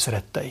az ő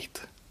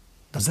szeretteit,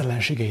 de az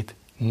ellenségeit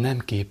nem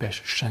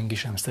képes senki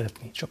sem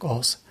szeretni, csak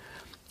az,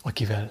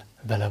 akivel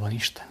vele van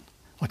Isten,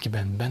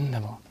 akiben benne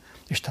van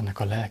Istennek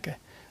a lelke,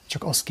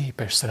 csak az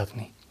képes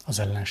szeretni az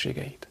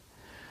ellenségeit.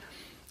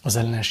 Az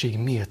ellenség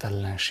miért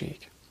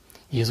ellenség?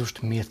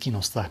 Jézust miért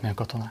kínozták meg a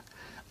katonák?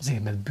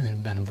 Azért, mert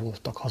bűnben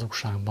voltak,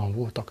 hazugságban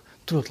voltak,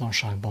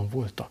 tudatlanságban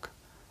voltak.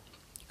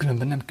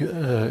 Különben nem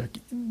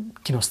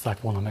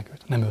kínozták volna meg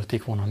őt, nem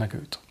ölték volna meg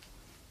őt.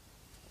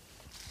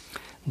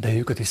 De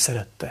őket is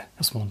szerette.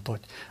 Azt mondta, hogy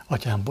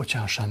Atyám,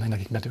 bocsássál meg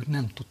nekik, mert ők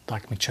nem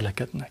tudták, mit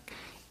cselekednek.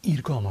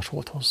 Irgalmas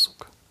volt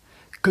hozzuk.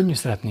 Könnyű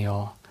szeretni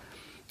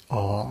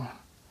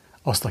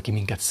azt, aki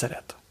minket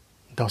szeret,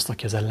 de azt,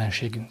 aki az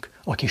ellenségünk,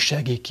 aki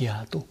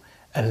segélykiáltó,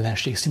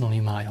 ellenség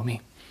szinonimája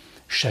mi?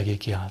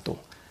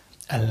 Segélykiáltó.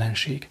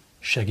 Ellenség,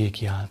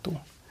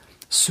 segélykiáltó.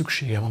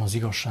 Szüksége van az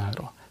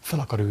igazságra, fel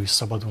akar ő is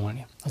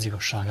szabadulni az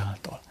igazság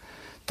által.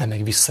 Te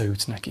meg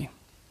visszaütsz neki.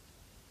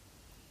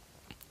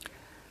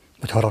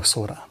 Vagy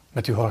haragszol rá,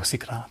 mert ő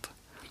haragszik rád.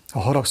 Ha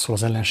haragszol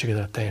az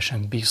ellenségedre,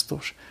 teljesen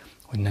biztos,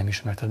 hogy nem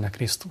ismerted meg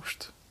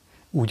Krisztust.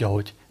 Úgy,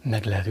 ahogy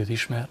meg lehet őt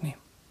ismerni.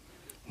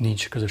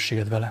 Nincs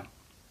közösséged vele.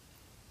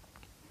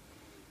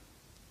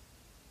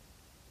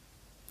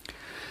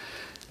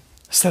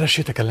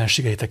 Szeressétek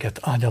ellenségeiteket,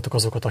 áldjátok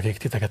azokat, akik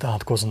titeket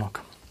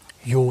átkoznak.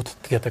 Jót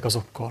tegyetek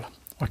azokkal,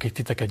 akik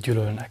titeket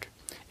gyűlölnek,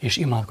 és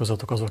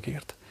imádkozzatok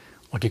azokért,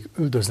 akik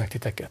üldöznek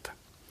titeket,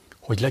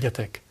 hogy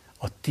legyetek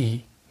a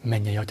ti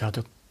mennyei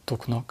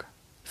atyátoknak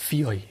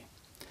fiai,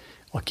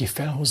 aki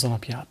felhozza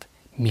napját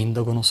mind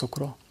a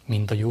gonoszokra,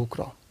 mind a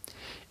jókra,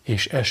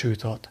 és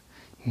esőt ad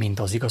mind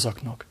az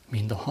igazaknak,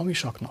 mind a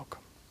hamisaknak.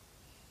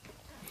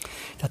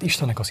 Tehát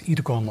Istennek az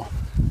irgalma,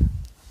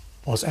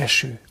 az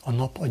eső, a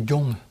nap a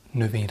gyom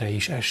növényre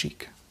is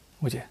esik,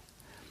 ugye?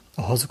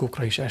 A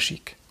hazugokra is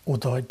esik,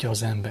 odaadja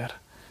az ember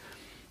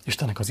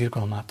Istennek az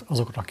irgalmát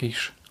azoknak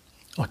is,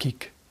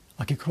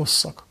 akik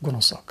rosszak,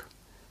 gonoszak,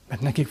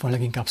 mert nekik van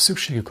leginkább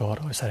szükségük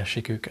arra, hogy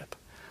szeressék őket.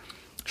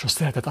 És a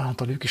szeretet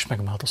által ők is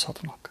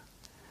megváltozhatnak.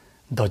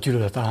 De a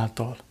gyűlölet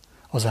által,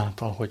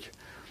 azáltal,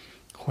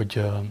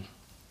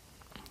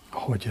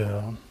 hogy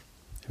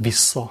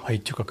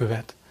visszahajtjuk a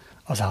követ,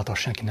 azáltal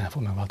senki nem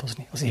fog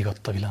megváltozni az ég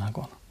adta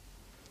világon.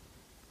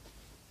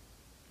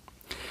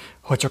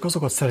 Ha csak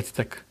azokat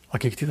szeretitek,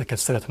 akik titeket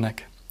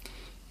szeretnek,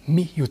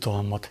 mi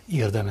jutalmat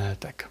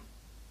érdemeltek?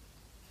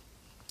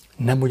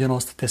 Nem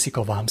ugyanazt teszik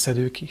a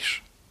vámszedők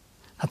is?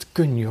 Hát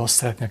könnyű azt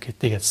szeretni, aki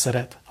téged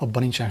szeret,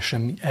 abban nincsen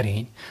semmi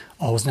erény,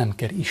 ahhoz nem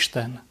kell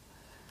Isten.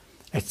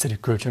 Egyszerű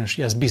kölcsönös,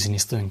 ez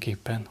biznisz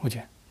tulajdonképpen,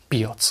 ugye?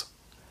 Piac,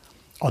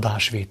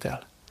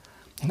 adásvétel.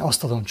 Én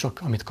azt adom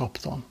csak, amit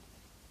kaptam.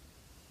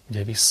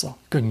 Ugye vissza.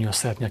 Könnyű azt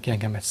szeretni, aki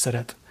engemet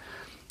szeret,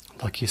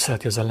 de aki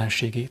szereti az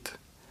ellenségét,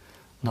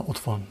 na ott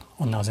van,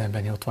 annál az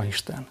embernél ott van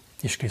Isten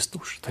és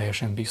Krisztus,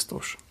 teljesen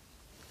biztos.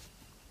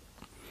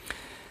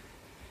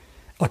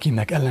 Aki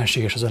meg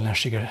ellenséges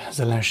az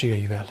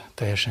ellenségeivel,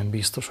 teljesen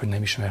biztos, hogy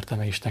nem ismerte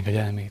meg Isten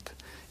kegyelmét.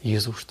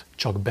 Jézust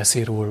csak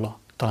beszél róla,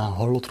 talán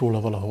hallott róla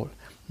valahol,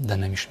 de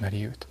nem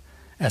ismeri őt.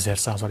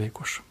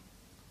 1000%-os.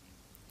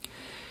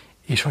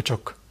 És ha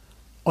csak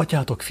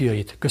atyátok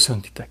fiait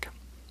köszöntitek,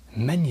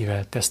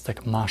 mennyivel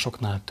tesztek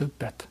másoknál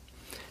többet?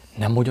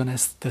 Nem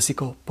ugyanezt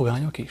teszik a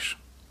pogányok is?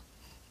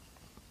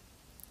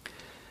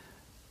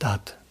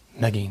 Tehát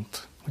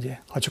megint, ugye,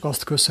 ha csak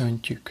azt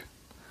köszöntjük,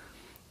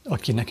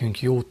 aki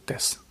nekünk jót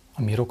tesz,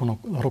 a mi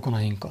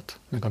rokonainkat,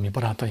 meg a mi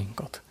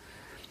barátainkat,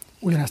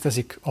 ugyanezt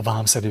teszik a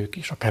vámszedők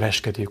is, a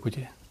kereskedők,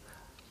 ugye,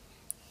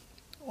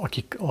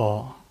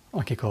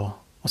 akik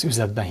az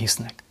üzletben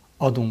hisznek.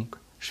 Adunk,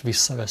 és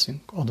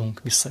visszaveszünk,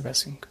 adunk,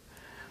 visszaveszünk.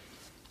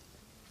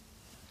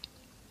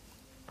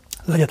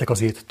 Legyetek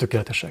azért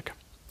tökéletesek,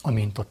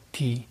 amint a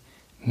ti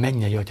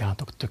mennyei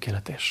atyátok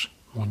tökéletes,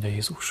 mondja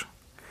Jézus.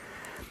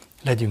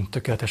 Legyünk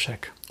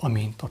tökéletesek,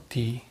 amint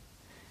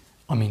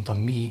a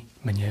mi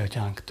mennyei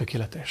atyánk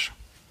tökéletes.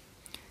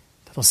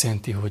 Tehát azt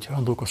jelenti, hogy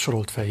olyan dolgokat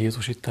sorolt fel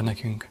Jézus itt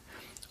nekünk,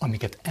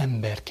 amiket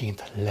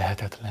emberként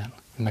lehetetlen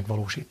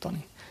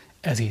megvalósítani.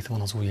 Ezért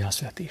van az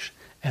újjászületés.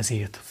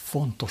 Ezért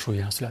fontos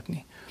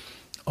újjászületni.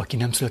 Aki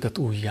nem született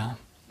újjá,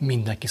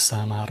 mindenki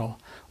számára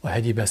a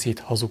hegyi beszéd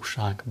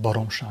hazugság,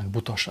 baromság,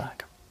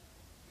 butaság.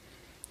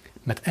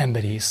 Mert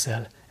emberi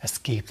ésszel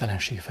ezt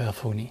képtelenség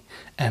felfogni,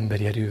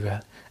 emberi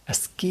erővel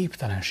ezt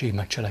képtelenség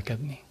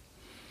megcselekedni.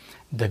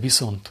 De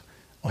viszont,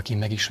 aki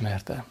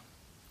megismerte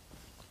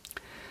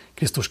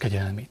Krisztus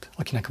kegyelmét,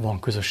 akinek van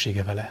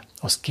közössége vele,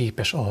 az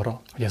képes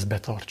arra, hogy ezt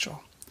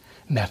betartsa.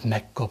 Mert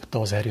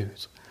megkapta az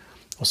erőt.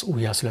 Az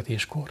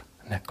újjászületéskor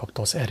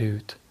megkapta az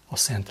erőt, a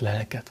szent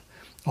lelket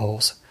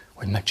ahhoz,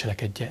 hogy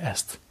megcselekedje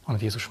ezt,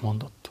 amit Jézus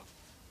mondott.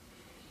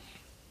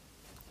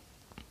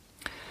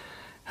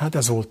 Hát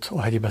ez volt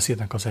a hegyi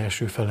beszédnek az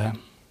első fele,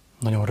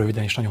 nagyon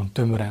röviden és nagyon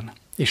tömören,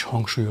 és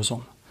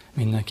hangsúlyozom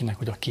mindenkinek,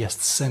 hogy aki ezt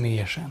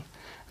személyesen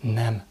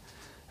nem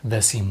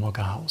veszi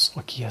magához,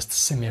 aki ezt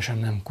személyesen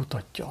nem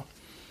kutatja,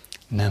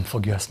 nem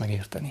fogja ezt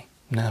megérteni,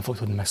 nem fog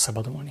tudni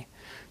megszabadulni.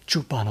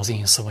 Csupán az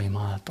én szavaim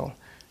által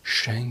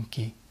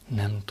senki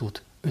nem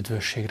tud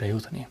üdvösségre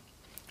jutni.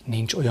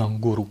 Nincs olyan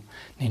guru,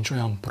 nincs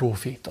olyan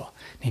próféta,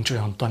 nincs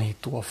olyan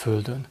tanító a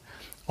földön,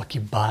 aki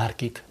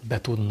bárkit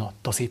be tudna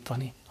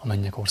taszítani a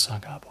mennyek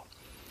országába.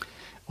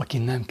 Aki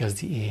nem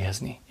kezdi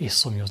éhezni és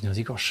szomjazni az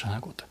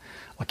igazságot,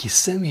 aki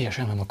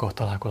személyesen nem akar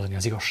találkozni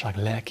az igazság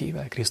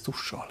lelkével,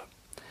 Krisztussal,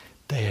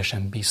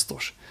 teljesen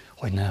biztos,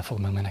 hogy nem fog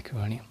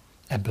megmenekülni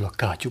ebből a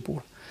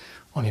kátyúból,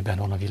 amiben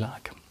van a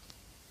világ.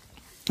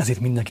 Ezért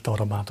mindenkit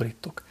arra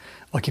bátorítok,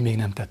 aki még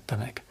nem tette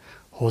meg,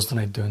 hozzon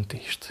egy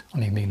döntést,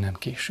 amíg még nem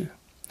késő.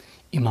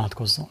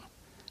 Imádkozzon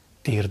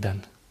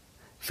térden,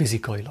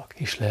 fizikailag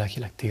és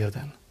lelkileg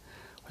térden,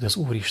 hogy az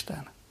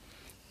Úristen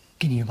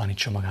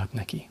kinyilvánítsa magát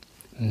neki,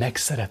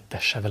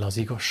 megszerettesse vele az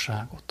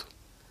igazságot,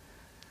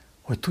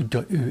 hogy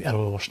tudja ő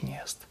elolvasni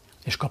ezt,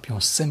 és kapjon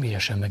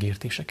személyesen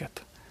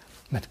megértéseket,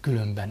 mert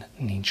különben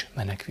nincs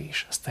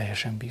menekvés, ez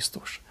teljesen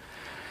biztos.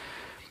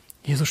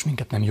 Jézus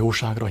minket nem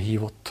jóságra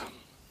hívott,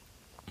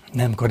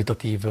 nem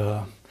karitatív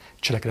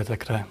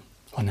cselekedetekre,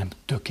 hanem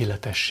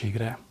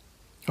tökéletességre.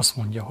 Azt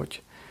mondja,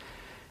 hogy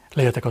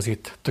legyetek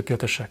azért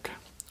tökéletesek,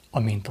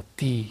 amint a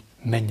ti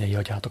mennyei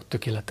atyátok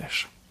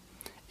tökéletes.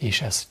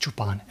 És ez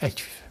csupán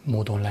egy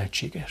módon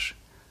lehetséges,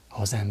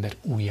 ha az ember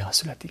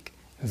újjászületik,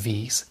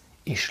 víz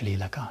és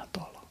lélek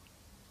által.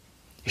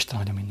 Isten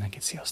áldja mindenkit, sziasztok!